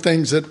over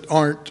things that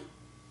aren't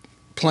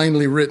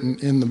plainly written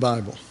in the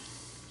Bible.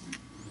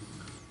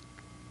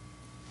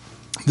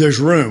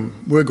 There's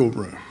wiggle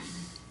room.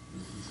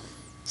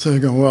 So they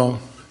go,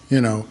 well,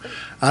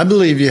 I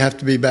believe you have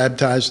to be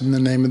baptized in the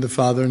name of the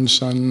Father and the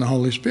Son and the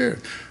Holy Spirit.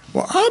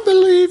 Well, I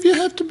believe you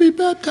have to be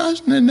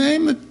baptized in the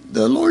name of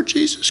the Lord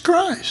Jesus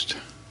Christ.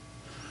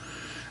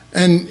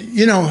 And,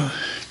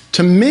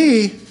 to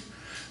me,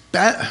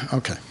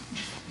 okay,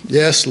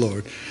 yes,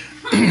 Lord.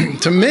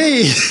 To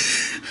me,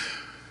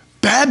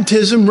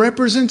 baptism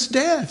represents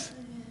death.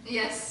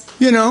 Yes.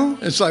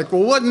 It's like,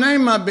 well, what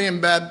name am I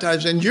being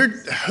baptized in?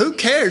 Who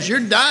cares?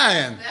 You're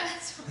dying.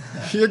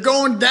 You're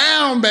going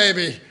down,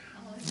 baby.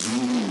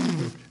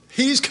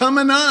 He's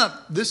coming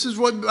up. This is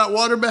what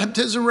water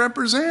baptism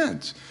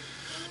represents.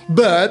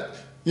 But,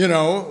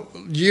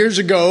 years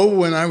ago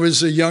when I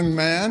was a young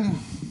man,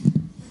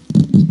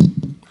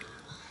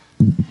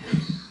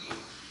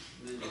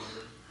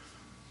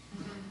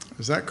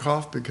 is that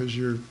cough because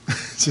you're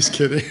just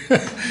kidding?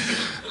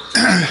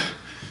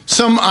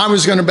 I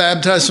was going to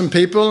baptize some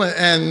people,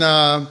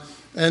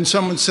 and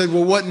someone said,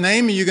 well, what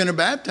name are you going to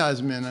baptize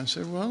them in? I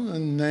said, well,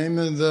 in the name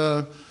of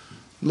the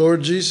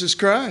Lord Jesus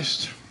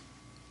Christ.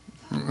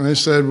 And they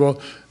said,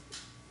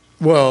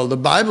 well, the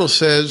Bible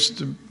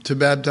says to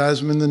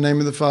baptize them in the name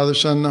of the Father,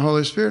 Son, and the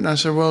Holy Spirit. And I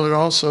said, well, it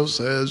also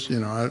says,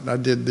 I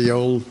did the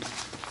old,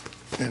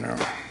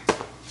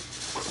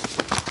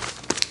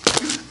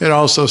 it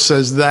also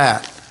says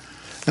that.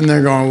 And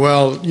they're going,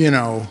 well,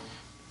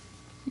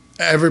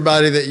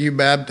 everybody that you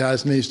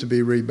baptize needs to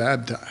be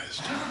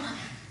rebaptized.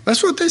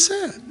 That's what they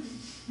said.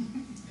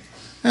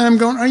 And I'm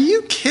going, are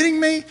you kidding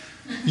me?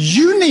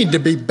 You need to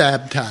be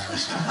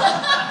baptized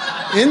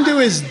into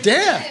His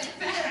death.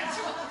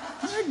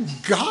 My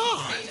God.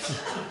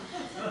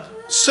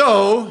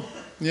 So,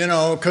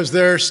 because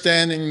they're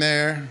standing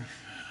there,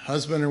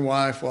 husband and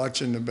wife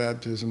watching the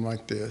baptism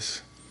like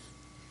this.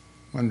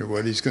 Wonder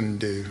what he's going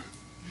to do.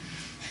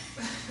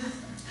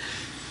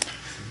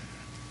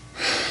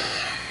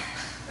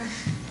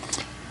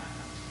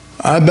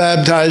 I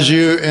baptize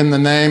you in the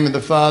name of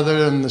the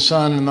Father and the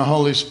Son and the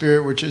Holy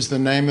Spirit, which is the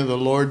name of the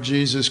Lord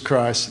Jesus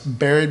Christ,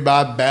 buried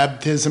by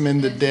baptism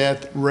into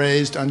death,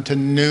 raised unto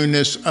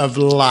newness of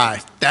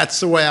life.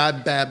 That's the way I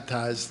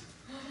baptize.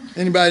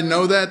 Anybody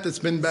know that's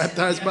been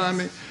baptized by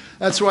me?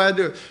 That's the way I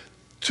do it.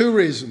 2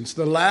 reasons.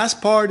 The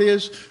last part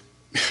is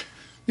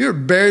you're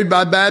buried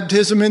by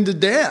baptism into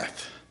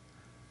death.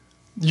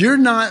 You're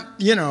not,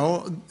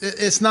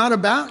 it's not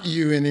about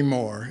you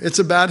anymore. It's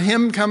about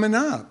Him coming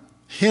up.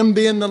 Him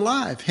being the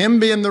life, Him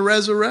being the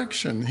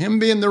resurrection, Him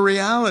being the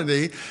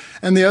reality.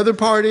 And the other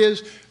part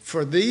is,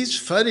 for these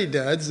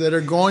fuddy-duds that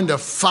are going to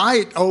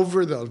fight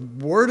over the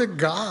Word of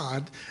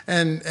God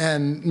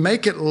and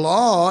make it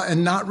law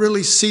and not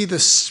really see the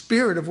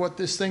spirit of what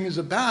this thing is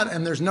about,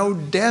 and there's no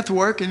death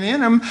working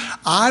in them,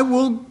 I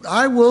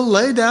will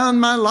lay down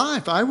my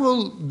life. I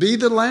will be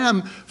the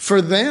lamb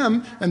for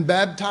them and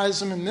baptize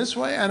them in this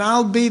way, and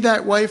I'll be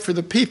that way for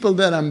the people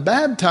that I'm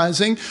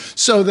baptizing,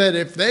 so that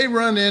if they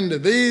run into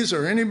these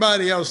or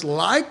anybody else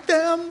like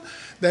them,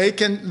 they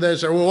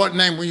say, well, what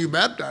name were you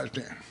baptized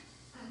in?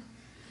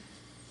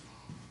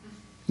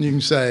 You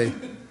can say,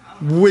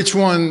 which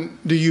one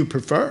do you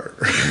prefer?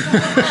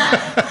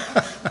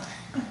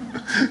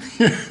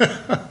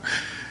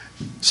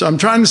 So I'm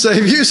trying to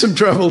save you some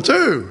trouble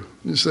too,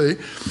 you see.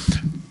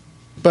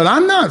 But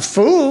I'm not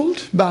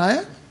fooled by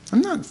it.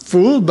 I'm not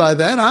fooled by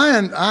that.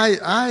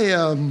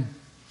 I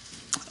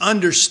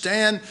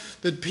understand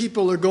that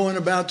people are going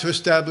about to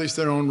establish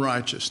their own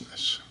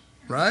righteousness.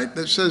 Right?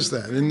 That says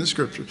that in the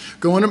scripture.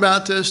 Going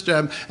about to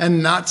establish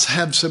and not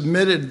have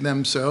submitted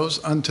themselves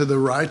unto the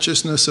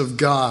righteousness of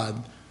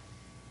God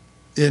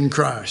in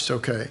Christ.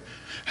 Okay.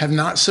 Have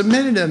not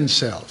submitted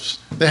themselves.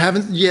 They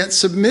haven't yet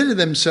submitted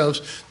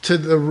themselves to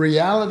the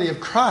reality of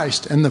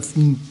Christ. And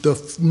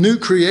the new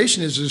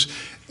creation is,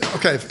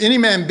 okay, if any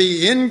man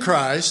be in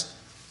Christ,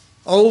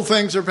 old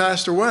things are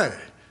passed away.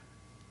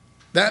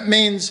 That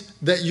means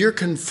that you're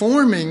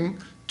conforming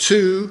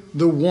to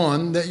the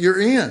one that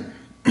you're in.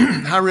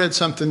 I read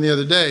something the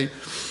other day,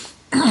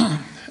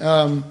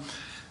 and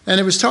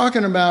it was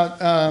talking about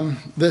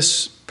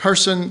this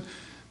person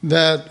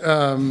that,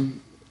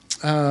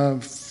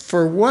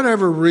 for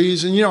whatever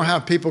reason, you know how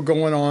people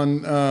going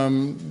on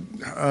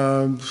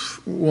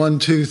 1,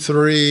 2,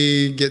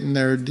 3, getting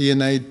their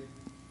DNA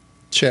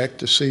checked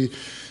to see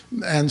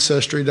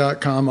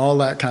Ancestry.com, all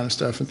that kind of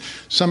stuff. And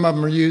some of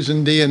them are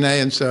using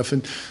DNA and stuff.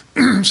 And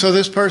so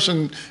this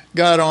person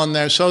got on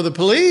there. So the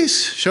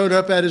police showed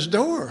up at his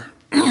door.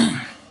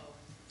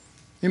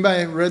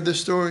 Anybody read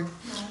this story?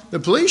 The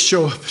police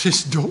show up at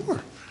his door.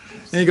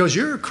 And he goes,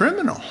 you're a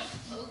criminal.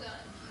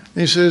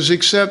 He says,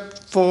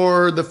 except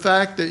for the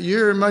fact that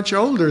you're much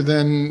older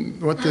than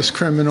what this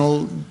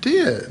criminal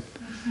did.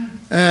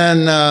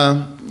 And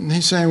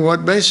he's saying,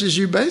 what basis are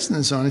you basing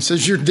this on? He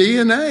says, your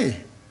DNA.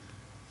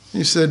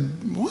 He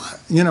said, what?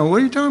 You know,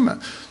 what are you talking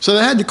about? So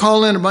they had to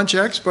call in a bunch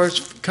of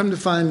experts. Come to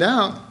find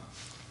out,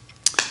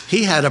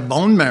 he had a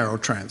bone marrow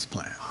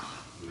transplant.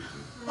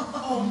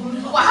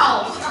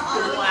 Wow.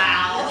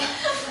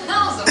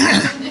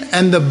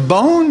 And the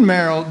bone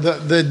marrow,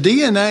 the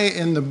DNA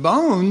in the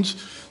bones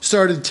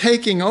started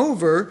taking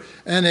over,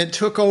 and it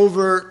took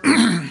over,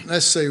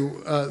 let's see,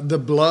 the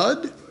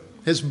blood.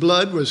 His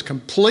blood was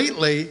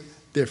completely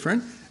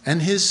different,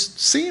 and his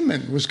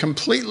semen was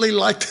completely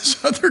like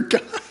this other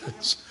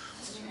guy's.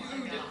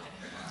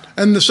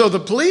 And so the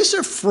police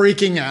are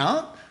freaking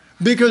out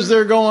because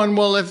they're going,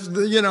 well,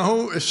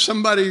 if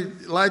somebody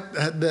like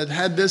that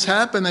had this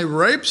happen, they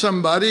raped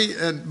somebody,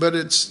 but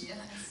it's,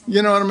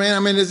 you know what I mean? I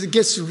mean, it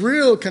gets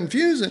real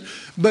confusing.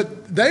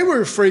 But they were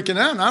freaking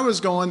out, and I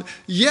was going,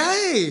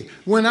 yay,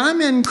 when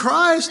I'm in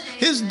Christ,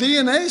 his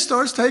DNA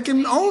starts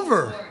taking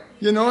over.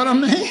 You know what I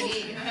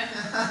mean?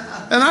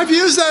 And I've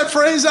used that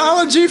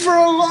phraseology for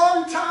a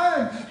long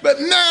time, but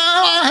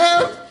now I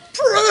have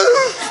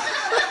proof.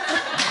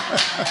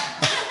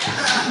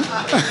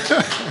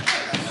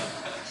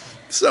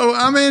 So,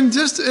 I mean,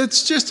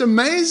 it's just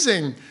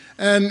amazing.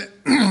 And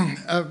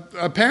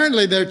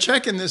apparently they're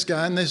checking this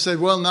guy, and they said,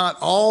 well, not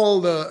all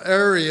the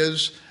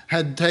areas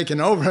had taken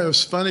over. It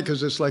was funny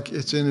because it's like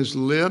it's in his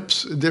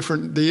lips,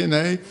 different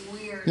DNA,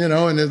 you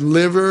know, and his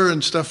liver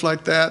and stuff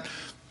like that.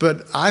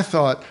 But I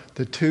thought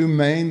the two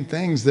main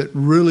things that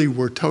really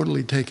were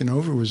totally taken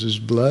over was his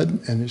blood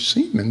and his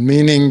semen,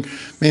 meaning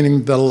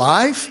the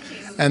life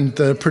and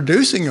the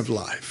producing of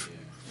life.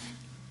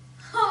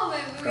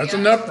 That's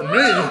enough for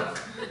me.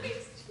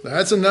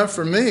 That's enough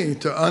for me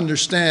to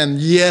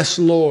understand, yes,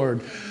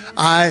 Lord.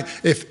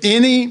 If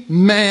any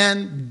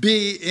man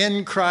be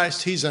in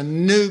Christ, he's a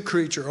new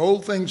creature.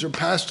 Old things are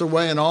passed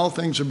away and all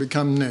things are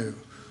become new.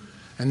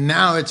 And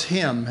now it's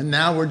him, and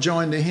now we're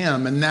joined to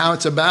him, and now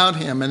it's about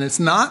him, and it's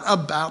not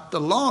about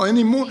the law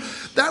anymore.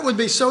 That would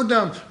be so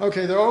dumb.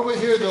 Okay, they're over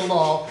here, the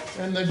law,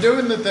 and they're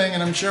doing the thing,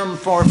 and I'm sure I'm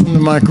far from the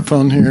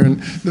microphone here,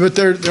 but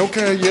they're,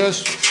 okay,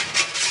 yes,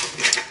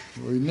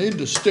 we need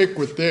to stick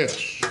with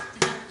this.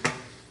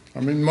 I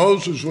mean,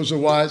 Moses was a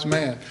wise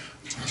man.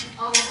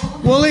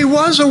 Well, he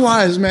was a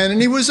wise man,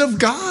 and he was of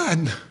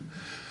God.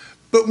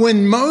 But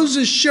when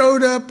Moses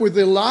showed up with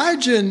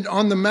Elijah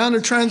on the Mount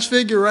of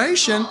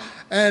Transfiguration,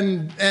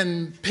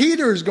 and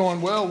Peter's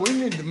going, well, we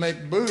need to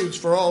make booths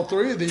for all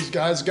three of these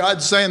guys.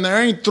 God's saying there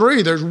ain't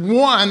three, there's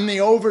one.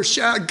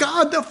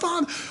 God the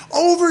Father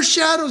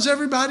overshadows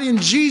everybody,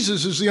 and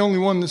Jesus is the only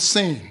one that's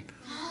seen.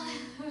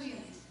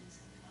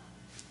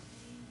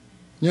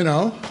 You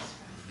know?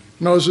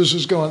 Moses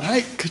is going,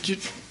 hey, could you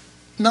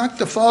knock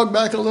the fog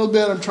back a little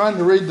bit? I'm trying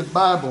to read the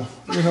Bible,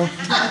 you know.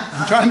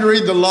 I'm trying to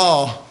read the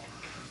law,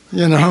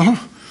 you know.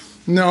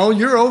 No,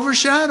 you're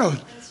overshadowed.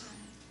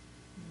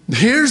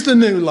 Here's the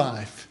new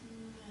life.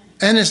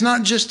 And it's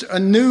not just a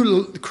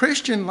new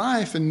Christian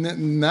life,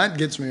 and that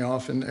gets me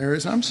off in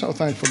areas. I'm so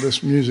thankful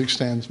this music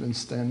stand's been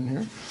standing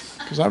here,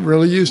 because I've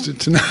really used it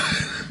tonight.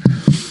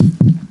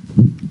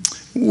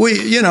 We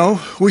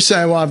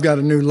say, well, I've got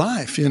a new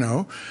life,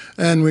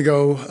 and we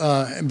go,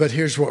 but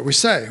here's what we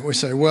say. We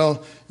say,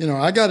 well,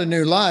 I got a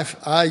new life.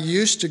 I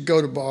used to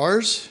go to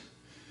bars,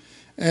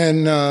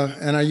 and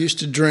I used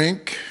to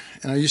drink,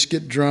 and I used to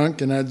get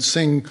drunk, and I'd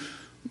sing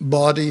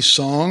bawdy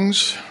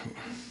songs,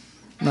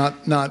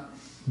 not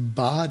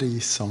body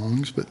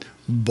songs, but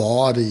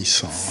bawdy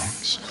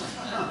songs.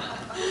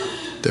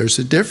 There's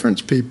a difference,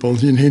 people.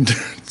 You need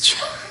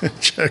to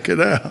check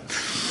it out.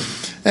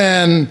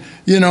 And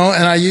and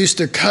I used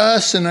to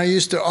cuss, and I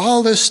used to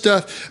all this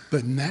stuff.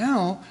 But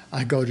now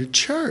I go to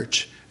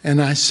church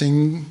and I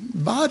sing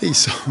body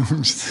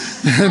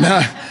songs,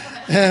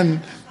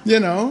 and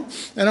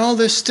all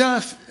this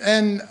stuff.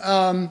 And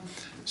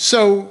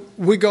so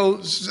we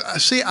go,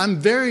 see, I'm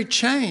very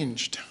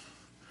changed.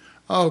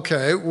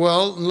 Okay,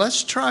 well,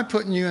 let's try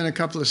putting you in a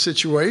couple of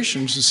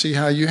situations to see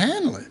how you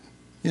handle it.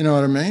 You know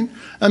what I mean?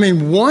 I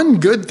mean, one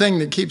good thing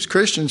that keeps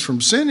Christians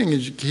from sinning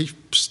is you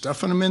keep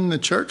stuffing them in the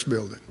church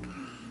building.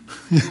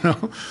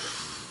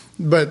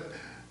 But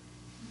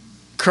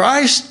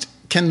Christ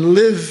can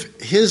live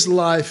his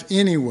life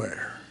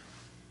anywhere.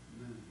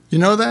 You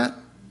know that?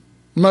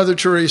 Mother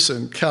Teresa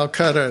in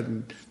Calcutta,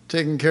 and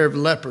taking care of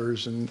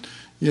lepers, and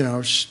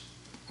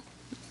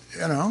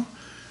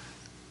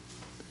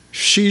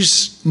she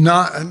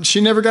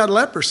never got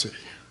leprosy.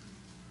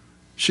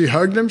 She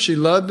hugged him, she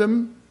loved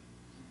him,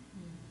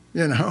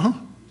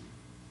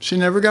 she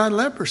never got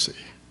leprosy.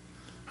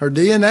 Her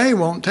DNA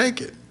won't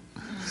take it.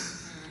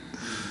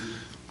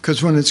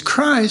 Because when it's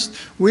Christ,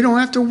 we don't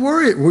have to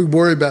worry. We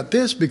worry about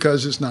this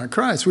because it's not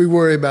Christ. We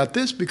worry about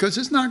this because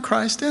it's not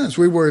Christ in us.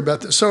 We worry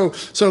about this. So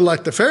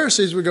like the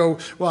Pharisees, we go,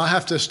 well, I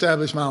have to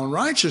establish my own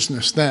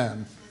righteousness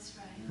then. That's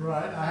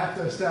Right, I have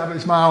to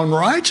establish my own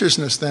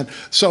righteousness then.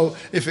 So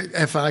if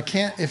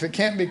it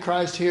can't be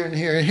Christ here and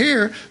here and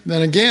here,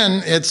 then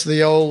again it's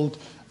the old,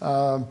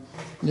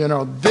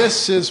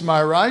 this is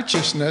my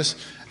righteousness,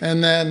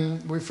 and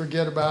then we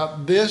forget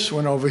about this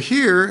one over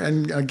here.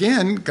 And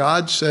again,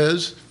 God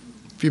says,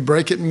 if you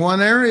break it in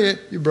one area,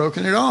 you've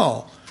broken it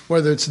all.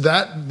 Whether it's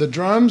the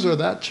drums or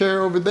that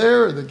chair over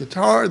there, or the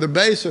guitar, or the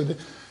bass, or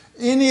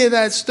any of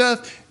that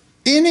stuff.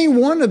 Any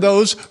one of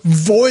those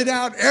void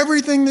out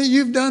everything that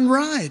you've done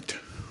right.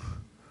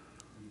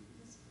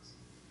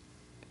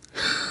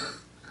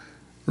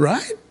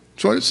 Right?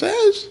 That's what it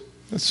says.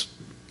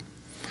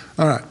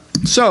 All right.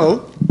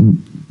 So,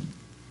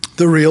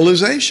 the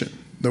realization,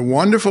 the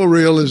wonderful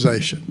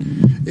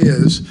realization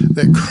is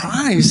that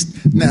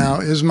Christ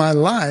now is my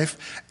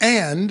life,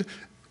 and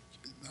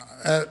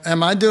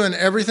am I doing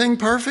everything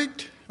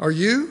perfect? Are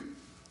you?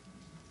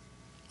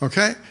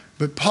 Okay?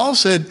 But Paul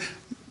said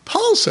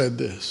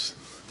this.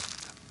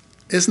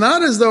 It's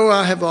not as though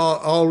I have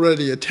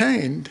already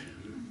attained.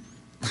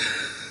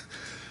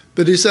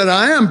 But he said,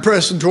 I am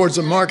pressing towards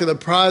the mark of the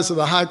prize of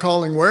the high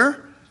calling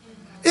where?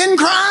 In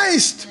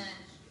Christ.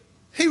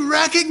 He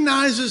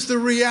recognizes the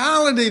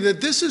reality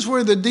that this is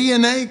where the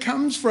DNA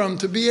comes from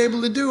to be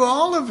able to do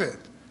all of it.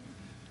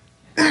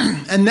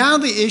 And now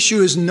the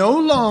issue is no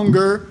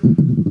longer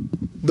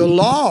the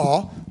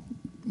law.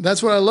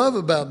 That's what I love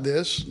about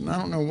this. I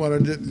don't know what I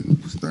did,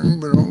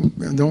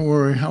 but don't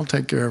worry, I'll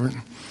take care of it.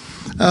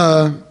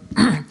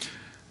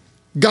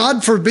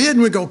 God forbid,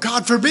 and we go,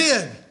 God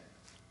forbid.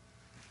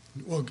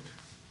 Well,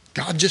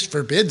 God just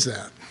forbids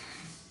that.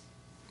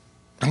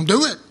 Don't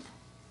do it.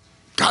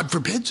 God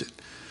forbids it.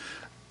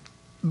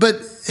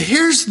 But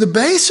here's the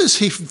basis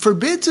he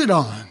forbids it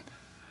on.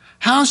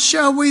 How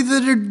shall we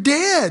that are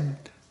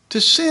dead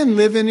to sin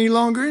live any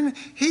longer in it?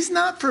 He's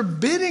not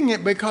forbidding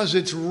it because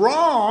it's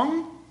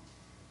wrong.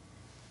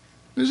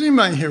 Does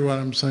anybody hear what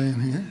I'm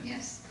saying here?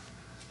 Yes.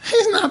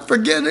 He's not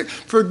forbidding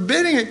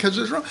it because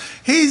it's wrong.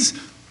 He's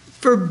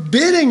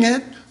forbidding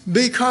it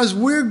because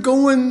we're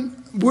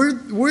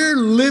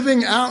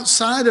living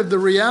outside of the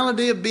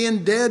reality of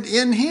being dead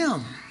in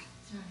Him.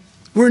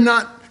 We're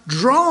not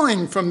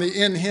drawing from the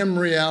in Him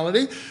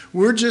reality.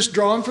 We're just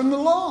drawing from the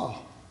law.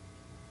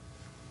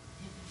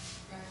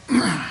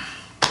 And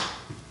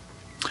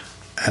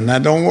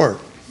that don't work.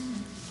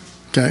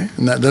 Okay?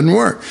 And that doesn't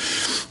work.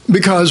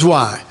 Because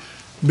why?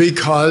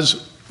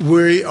 Because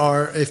we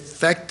are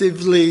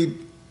effectively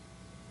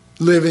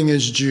living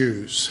as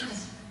Jews.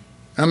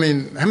 I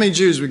mean, how many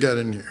Jews we got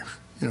in here?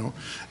 And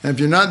if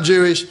you're not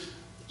Jewish,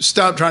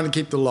 stop trying to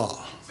keep the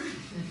law.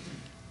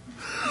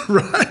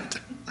 Right?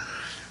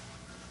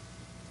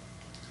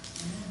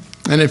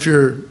 And if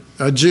you're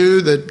a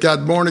Jew that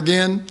got born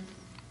again,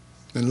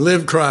 then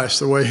live Christ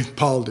the way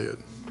Paul did.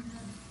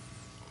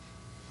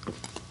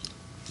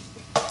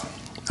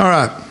 All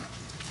right.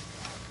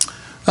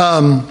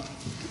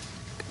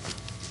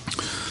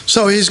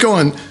 So he's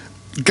going,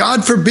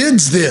 God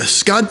forbids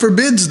this. God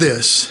forbids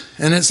this.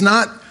 And it's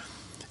not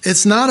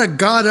a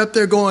God up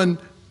there going,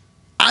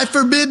 I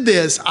forbid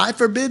this. I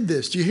forbid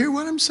this. Do you hear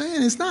what I'm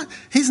saying? He's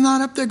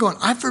not up there going,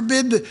 I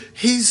forbid this.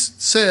 He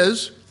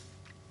says,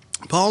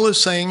 Paul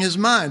is saying his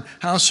mind.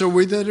 How shall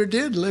we that are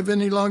dead live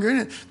any longer in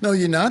it? Know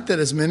ye not that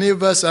as many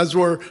of us as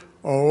were,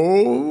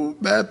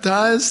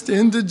 baptized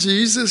into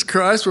Jesus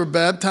Christ, were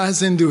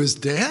baptized into his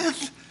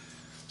death?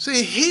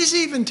 See, he's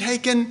even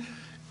taken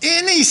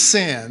any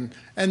sin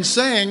and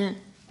saying,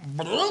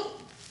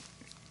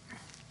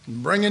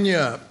 bringing you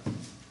up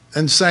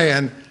and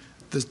saying,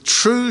 the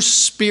true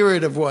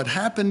spirit of what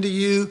happened to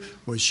you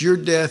was your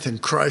death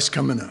and Christ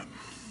coming up.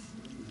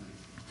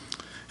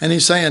 And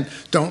he's saying,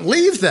 don't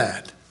leave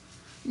that.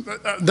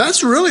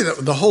 That's really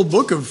the whole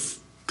book of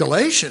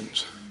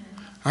Galatians.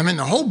 I mean,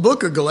 the whole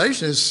book of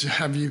Galatians,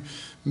 having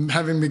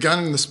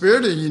begun in the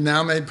spirit, are you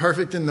now made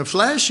perfect in the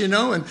flesh, and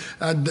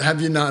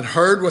have you not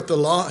heard what the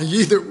law,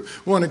 you either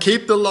want to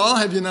keep the law,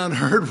 have you not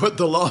heard what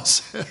the law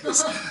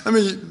says? I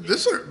mean,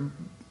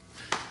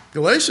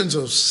 Galatians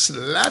will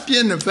slap you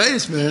in the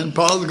face, man.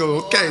 Paul will go,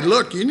 okay,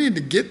 look, you need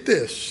to get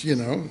this,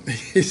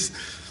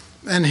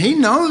 and he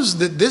knows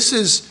that this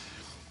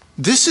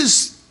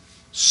is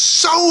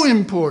so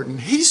important.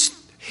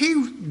 He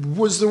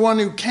was the one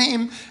who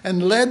came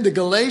and led the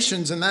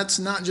Galatians, and that's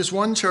not just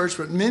one church,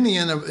 but many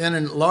in a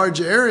large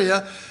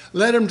area,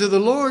 led them to the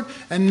Lord.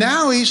 And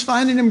now he's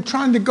finding him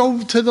trying to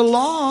go to the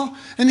law,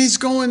 and he's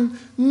going,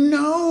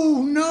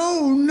 no,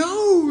 no,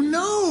 no,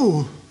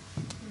 no.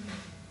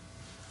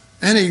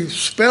 And he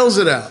spells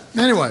it out.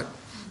 Anyway,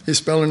 he's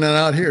spelling it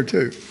out here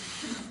too.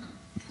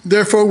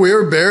 Therefore, we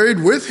are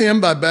buried with him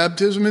by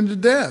baptism into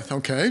death.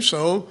 Okay,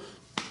 so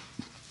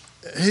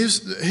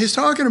he's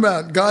talking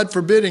about God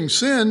forbidding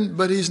sin,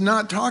 but he's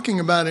not talking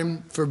about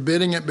him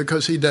forbidding it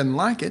because he doesn't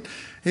like it.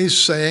 He's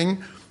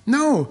saying,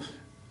 no,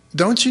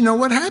 don't you know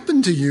what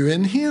happened to you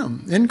in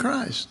him, in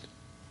Christ?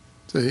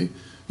 See?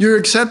 You're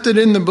accepted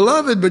in the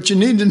beloved, but you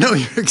need to know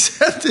you're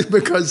accepted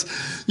because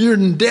you're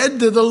dead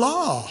to the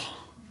law.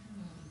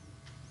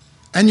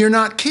 And you're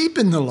not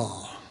keeping the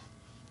law.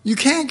 You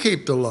can't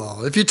keep the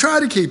law. If you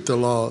try to keep the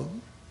law,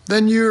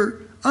 then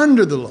you're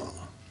under the law.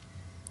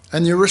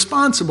 And you're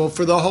responsible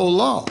for the whole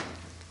law.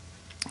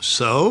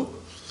 So,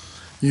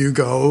 you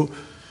go,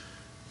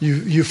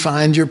 you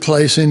find your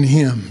place in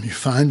him. You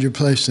find your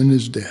place in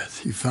his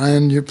death. You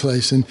find your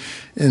place in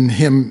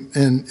him,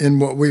 in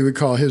what we would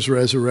call his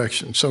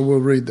resurrection. So we'll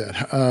read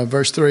that.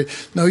 Verse 3,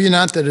 know ye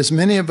not that as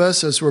many of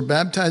us as were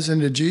baptized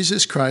into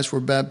Jesus Christ were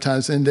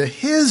baptized into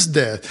his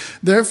death.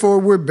 Therefore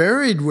we're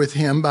buried with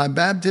him by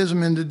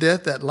baptism into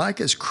death, that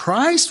like as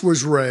Christ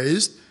was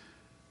raised,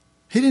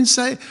 he didn't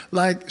say,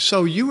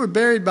 so you were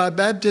buried by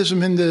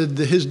baptism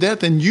into his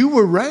death and you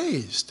were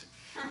raised.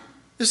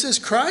 It says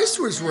Christ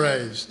was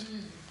raised.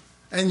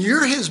 And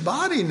you're his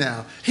body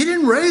now. He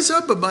didn't raise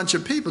up a bunch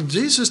of people.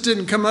 Jesus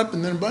didn't come up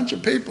and then a bunch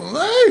of people.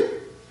 Hey,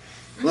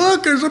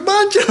 look, there's a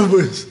bunch of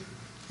us.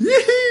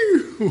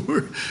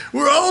 Yee-hoo,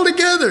 we're all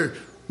together.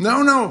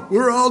 No,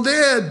 we're all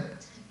dead.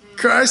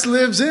 Christ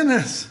lives in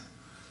us.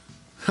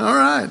 All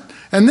right.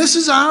 And this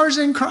is ours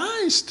in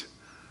Christ.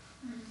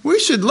 We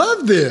should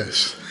love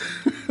this.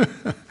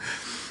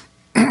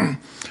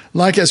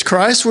 Like as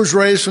Christ was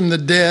raised from the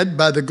dead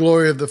by the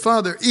glory of the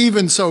Father,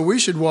 even so we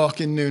should walk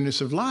in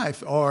newness of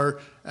life. Or,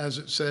 as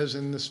it says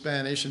in the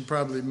Spanish and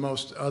probably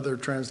most other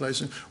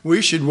translations,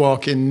 we should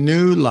walk in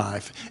new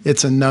life.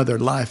 It's another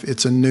life.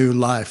 It's a new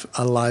life,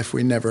 a life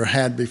we never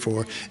had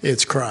before.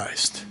 It's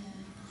Christ.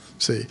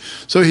 See?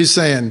 So he's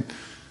saying,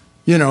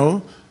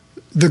 the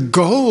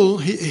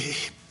goal,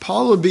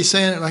 Paul would be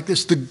saying it like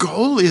this, the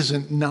goal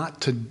is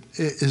not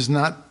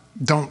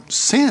don't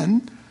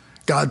sin.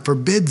 God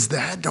forbids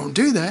that. Don't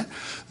do that.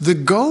 The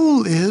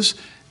goal is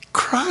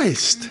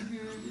Christ.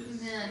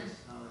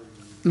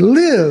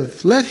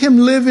 Live. Let him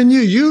live in you.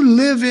 You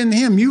live in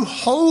him. You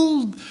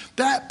hold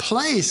that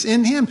place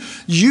in him.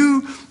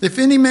 If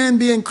any man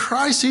be in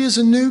Christ, he is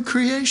a new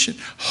creation.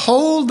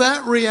 Hold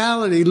that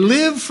reality.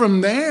 Live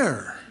from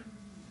there.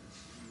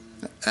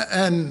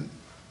 And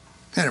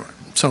anyway,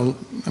 so,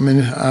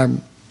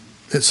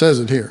 it says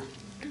it here.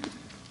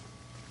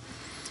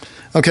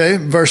 Okay,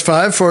 verse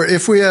 5, for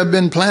if we have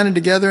been planted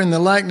together in the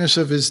likeness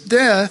of his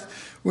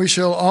death, we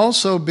shall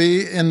also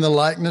be in the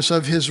likeness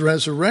of his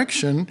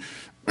resurrection,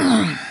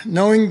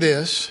 knowing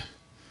this,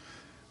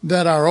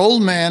 that our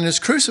old man is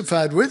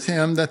crucified with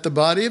him, that the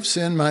body of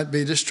sin might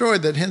be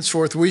destroyed, that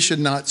henceforth we should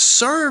not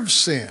serve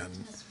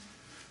sin.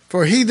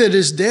 For he that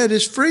is dead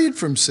is freed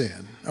from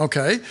sin.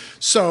 Okay,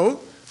 so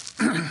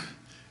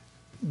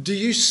do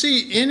you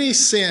see any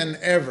sin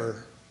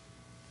ever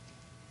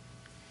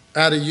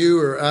out of you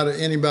or out of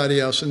anybody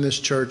else in this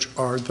church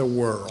or the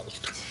world?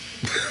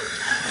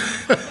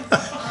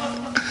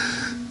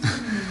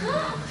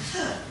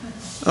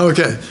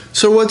 Okay,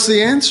 so what's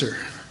the answer?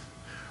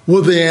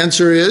 Well, the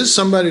answer is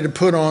somebody to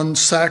put on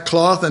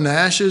sackcloth and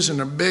ashes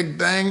and a big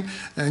thing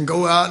and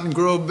go out and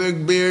grow a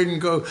big beard and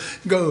go,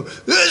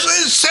 this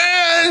is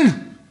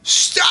sin!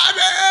 Stop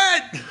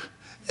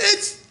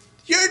it!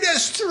 You're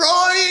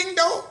destroying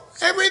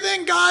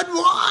everything God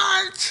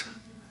wants.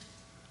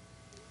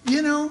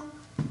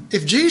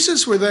 If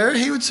Jesus were there,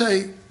 he would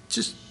say,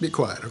 just be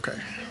quiet, okay?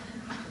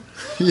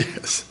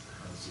 Yes.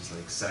 It's just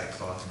like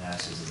sackcloth and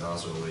ashes is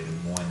also a way to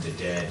mourn the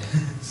dead.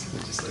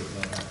 just like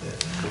going out there.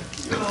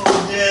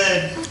 Oh,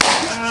 dead.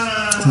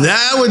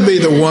 That would be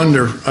the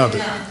wonder of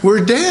it.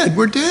 We're dead.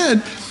 We're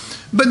dead.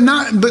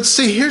 But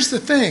see, here's the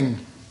thing.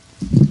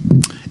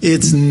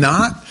 It's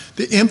not,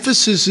 the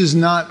emphasis is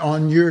not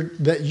on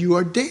that you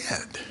are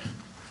dead.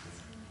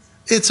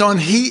 It's on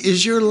He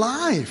is your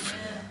life.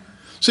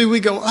 See, we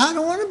go, I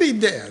don't want to be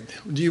dead.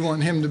 Do you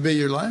want Him to be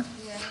your life?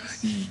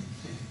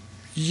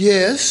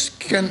 Yes.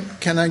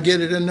 Can I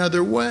get it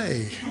another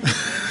way?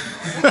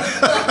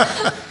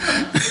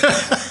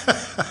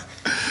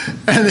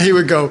 And He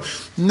would go,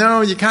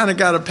 no, you kind of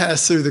got to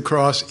pass through the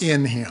cross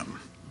in Him.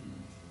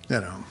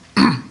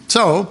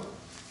 So,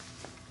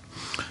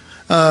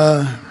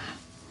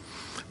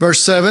 verse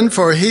 7,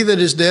 for he that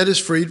is dead is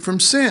freed from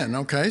sin.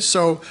 Okay,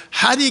 so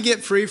how do you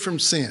get free from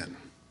sin?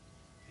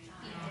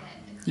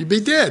 You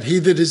be dead. He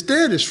that is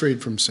dead is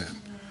freed from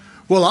sin.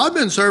 Well, I've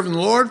been serving the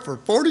Lord for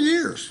 40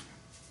 years.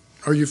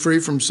 Are you free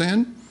from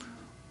sin?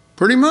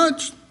 Pretty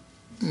much.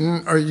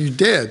 Are you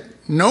dead?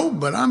 No,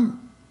 but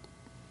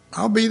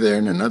I'll be there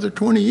in another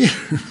 20 years.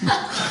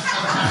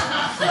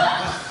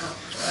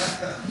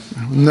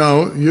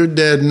 No, you're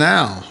dead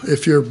now.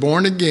 If you're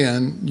born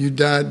again, you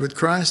died with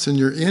Christ and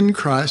you're in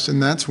Christ,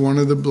 and that's one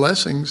of the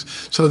blessings,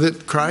 so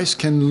that Christ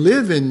can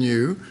live in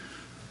you.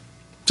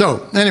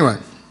 So, anyway.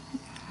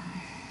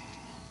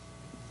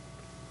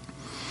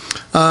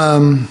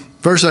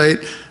 Verse 8,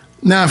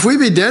 now if we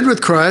be dead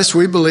with Christ,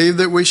 we believe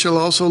that we shall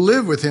also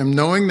live with Him,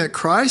 knowing that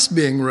Christ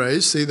being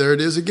raised, see, there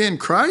it is again,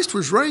 Christ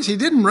was raised, He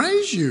didn't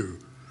raise you.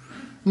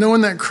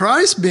 Knowing that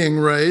Christ being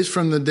raised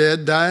from the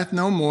dead dieth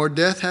no more,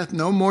 death hath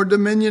no more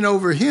dominion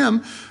over Him,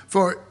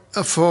 for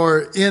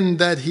in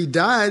that He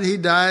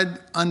died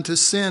unto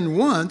sin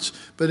once,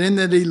 but in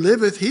that He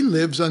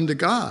lives unto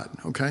God.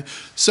 Okay?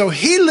 So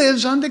He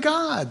lives unto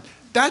God.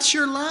 That's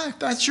your life.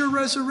 That's your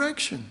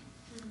resurrection.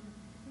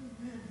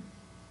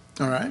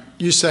 All right?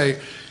 You say,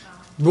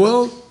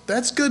 well,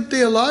 that's good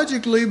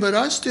theologically, but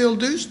I still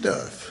do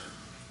stuff.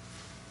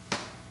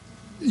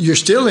 You're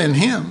still in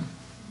Him.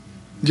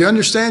 Do you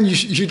understand?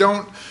 You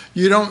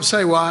don't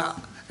say,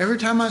 well, every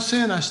time I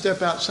sin, I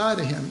step outside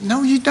of Him.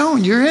 No, you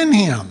don't. You're in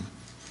Him.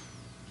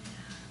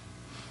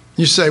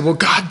 You say, well,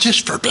 God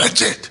just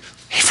forbids it.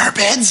 He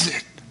forbids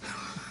it.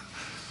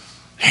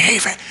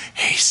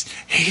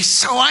 He's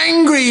so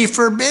angry, He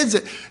forbids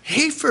it.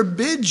 He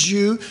forbids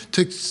you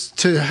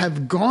to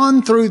have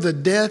gone through the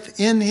death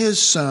in His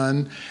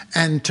Son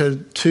and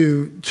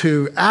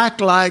to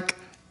act like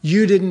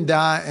you didn't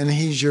die and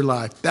He's your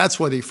life. That's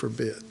what He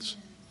forbids.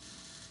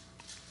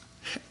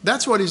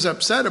 That's what He's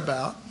upset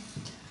about.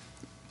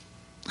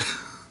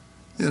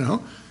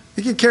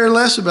 He could care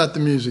less about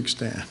the music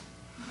stand.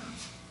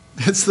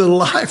 It's the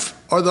life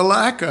or the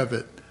lack of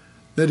it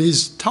that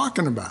He's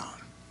talking about.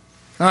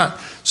 All right,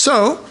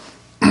 so,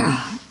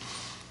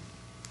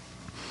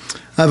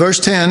 verse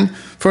 10,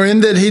 for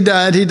in that he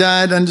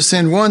died unto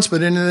sin once,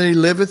 but in that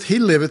he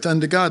liveth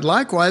unto God.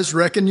 Likewise,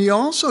 reckon ye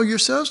also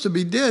yourselves to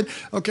be dead.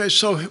 Okay,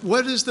 so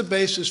what is the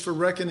basis for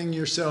reckoning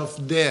yourself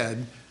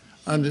dead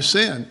unto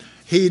sin?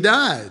 He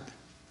died.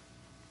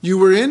 You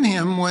were in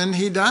Him when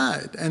He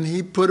died, and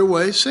He put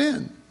away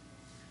sin.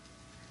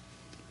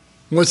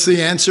 What's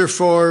the answer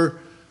for,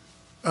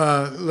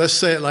 let's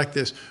say it like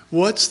this.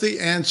 What's the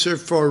answer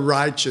for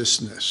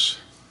righteousness?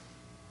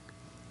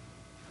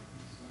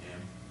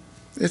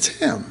 It's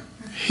Him.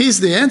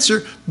 He's the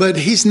answer, but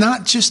He's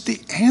not just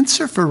the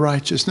answer for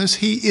righteousness.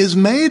 He is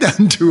made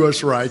unto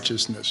us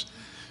righteousness.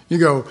 You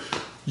go,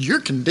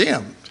 you're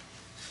condemned.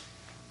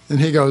 And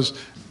He goes,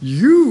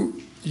 you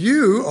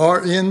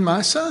are in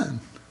my Son.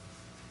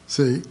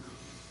 See?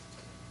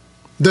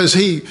 Does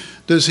he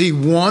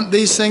want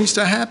these things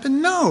to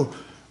happen? No.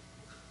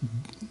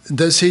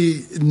 Does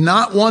He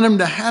not want them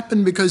to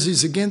happen because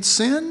He's against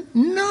sin?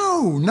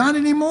 No, not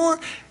anymore.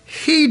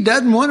 He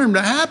doesn't want them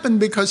to happen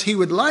because He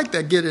would like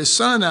to get His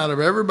Son out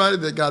of everybody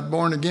that got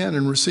born again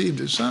and received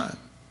His Son.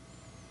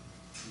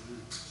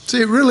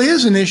 See, it really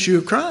is an issue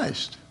of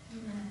Christ.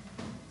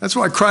 That's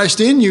why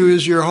Christ in you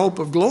is your hope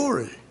of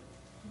glory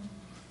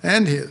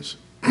and His.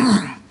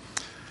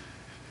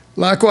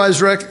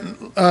 Likewise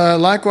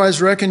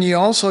reckon ye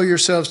also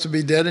yourselves to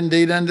be dead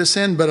indeed unto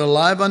sin, but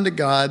alive unto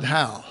God.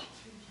 How?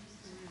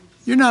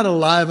 You're not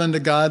alive unto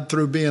God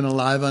through being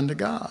alive unto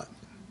God.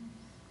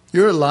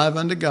 You're alive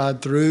unto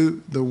God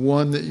through the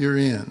one that you're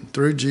in,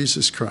 through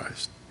Jesus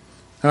Christ.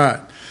 All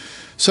right.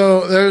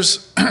 So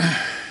there's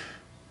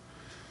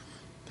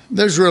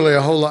really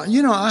a whole lot.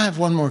 I have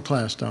one more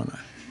class, don't I?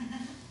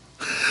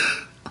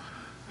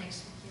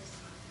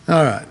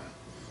 All right.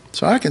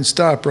 So I can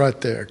stop right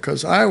there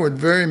because I would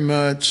very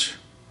much,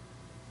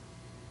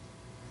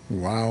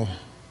 wow.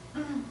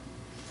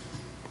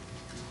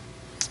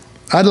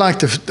 I'd like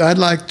to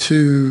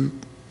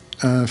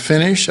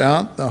finish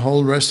out the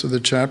whole rest of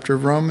the chapter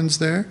of Romans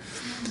there.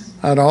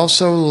 I'd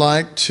also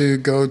like to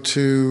go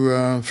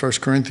to 1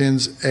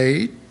 Corinthians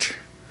 8.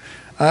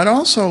 I'd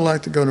also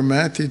like to go to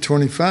Matthew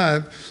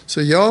 25.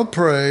 So y'all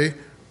pray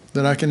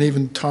that I can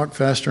even talk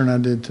faster than I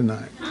did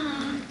tonight.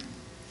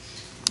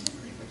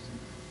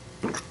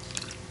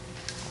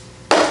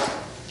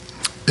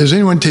 Is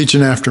anyone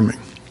teaching after me?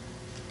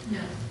 No,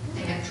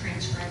 they have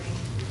transcribing.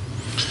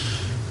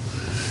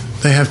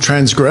 They have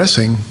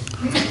transgressing.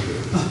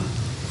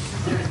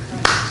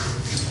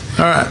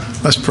 All right,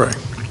 let's pray.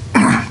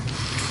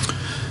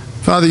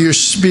 Father, your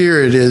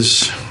Spirit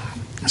is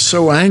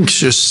so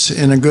anxious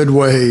in a good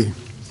way.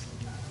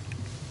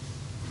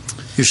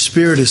 Your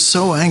Spirit is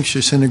so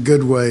anxious in a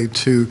good way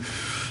to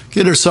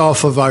get us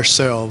off of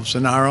ourselves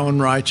and our own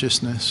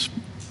righteousness.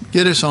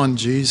 Get us on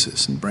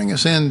Jesus and bring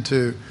us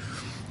into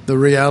the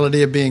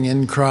reality of being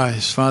in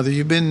Christ. Father,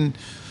 you've been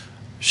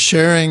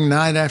sharing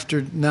night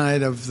after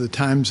night of the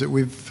times that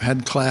we've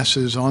had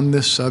classes on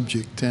this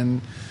subject,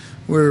 and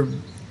we're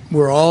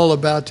all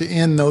about to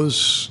end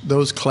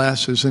those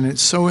classes, and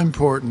it's so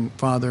important,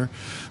 Father,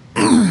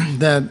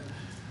 that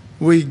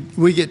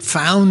we get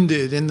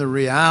founded in the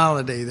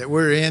reality that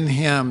we're in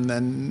Him,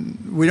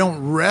 and we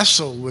don't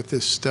wrestle with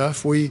this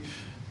stuff. We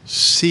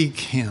seek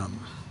Him.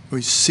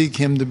 We seek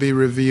Him to be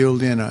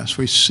revealed in us.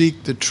 We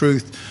seek the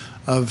truth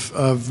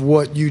of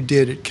what you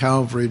did at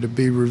Calvary to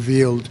be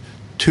revealed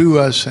to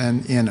us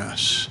and in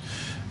us.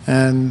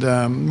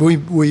 And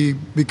we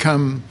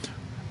become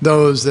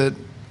those that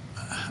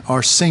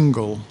are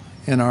single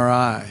in our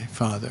eye,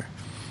 Father.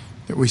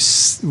 That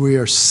we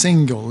are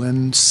single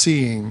in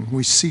seeing.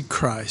 We see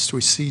Christ.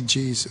 We see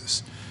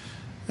Jesus.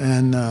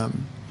 And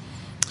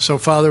so,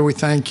 Father, we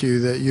thank you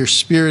that your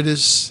Spirit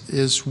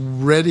is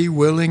ready,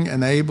 willing,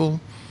 and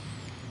able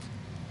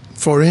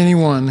for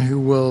anyone who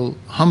will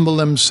humble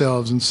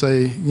themselves and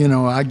say, you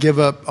know, I give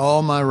up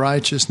all my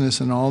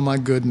righteousness and all my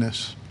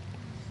goodness.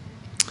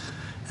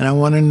 And I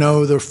want to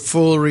know the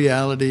full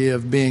reality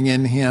of being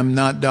in Him,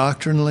 not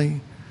doctrinally,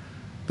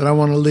 but I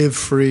want to live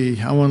free.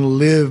 I want to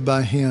live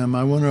by Him.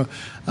 I want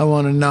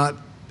to not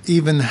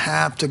even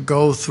have to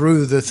go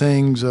through the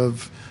things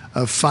of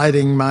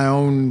fighting my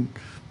own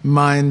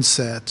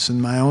mindsets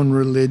and my own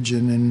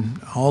religion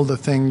and all the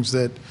things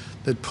that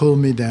pull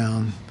me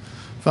down.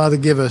 Father,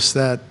 give us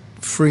that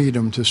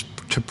freedom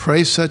to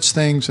pray such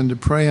things and to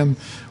pray them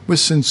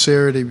with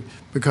sincerity,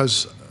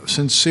 because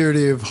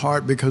sincerity of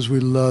heart, because we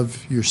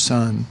love your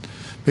Son,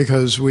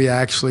 because we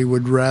actually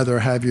would rather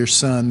have your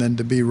Son than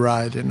to be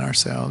right in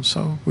ourselves.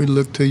 So we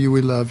look to you,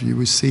 we love you,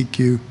 we seek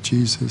you,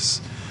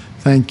 Jesus.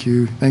 Thank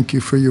you. Thank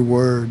you for your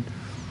word.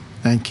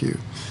 Thank you.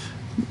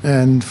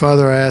 And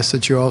Father, I ask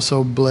that you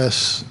also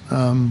bless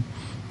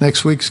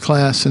next week's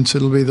class, since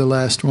it'll be the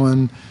last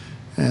one,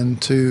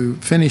 and to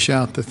finish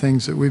out the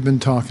things that we've been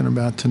talking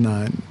about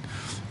tonight.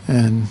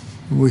 And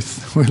we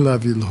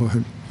love you,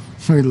 Lord.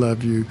 We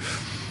love you.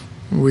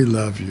 We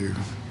love you.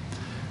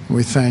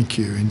 We thank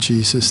you in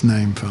Jesus'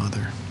 name,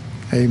 Father.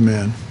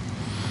 Amen.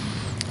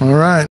 All right.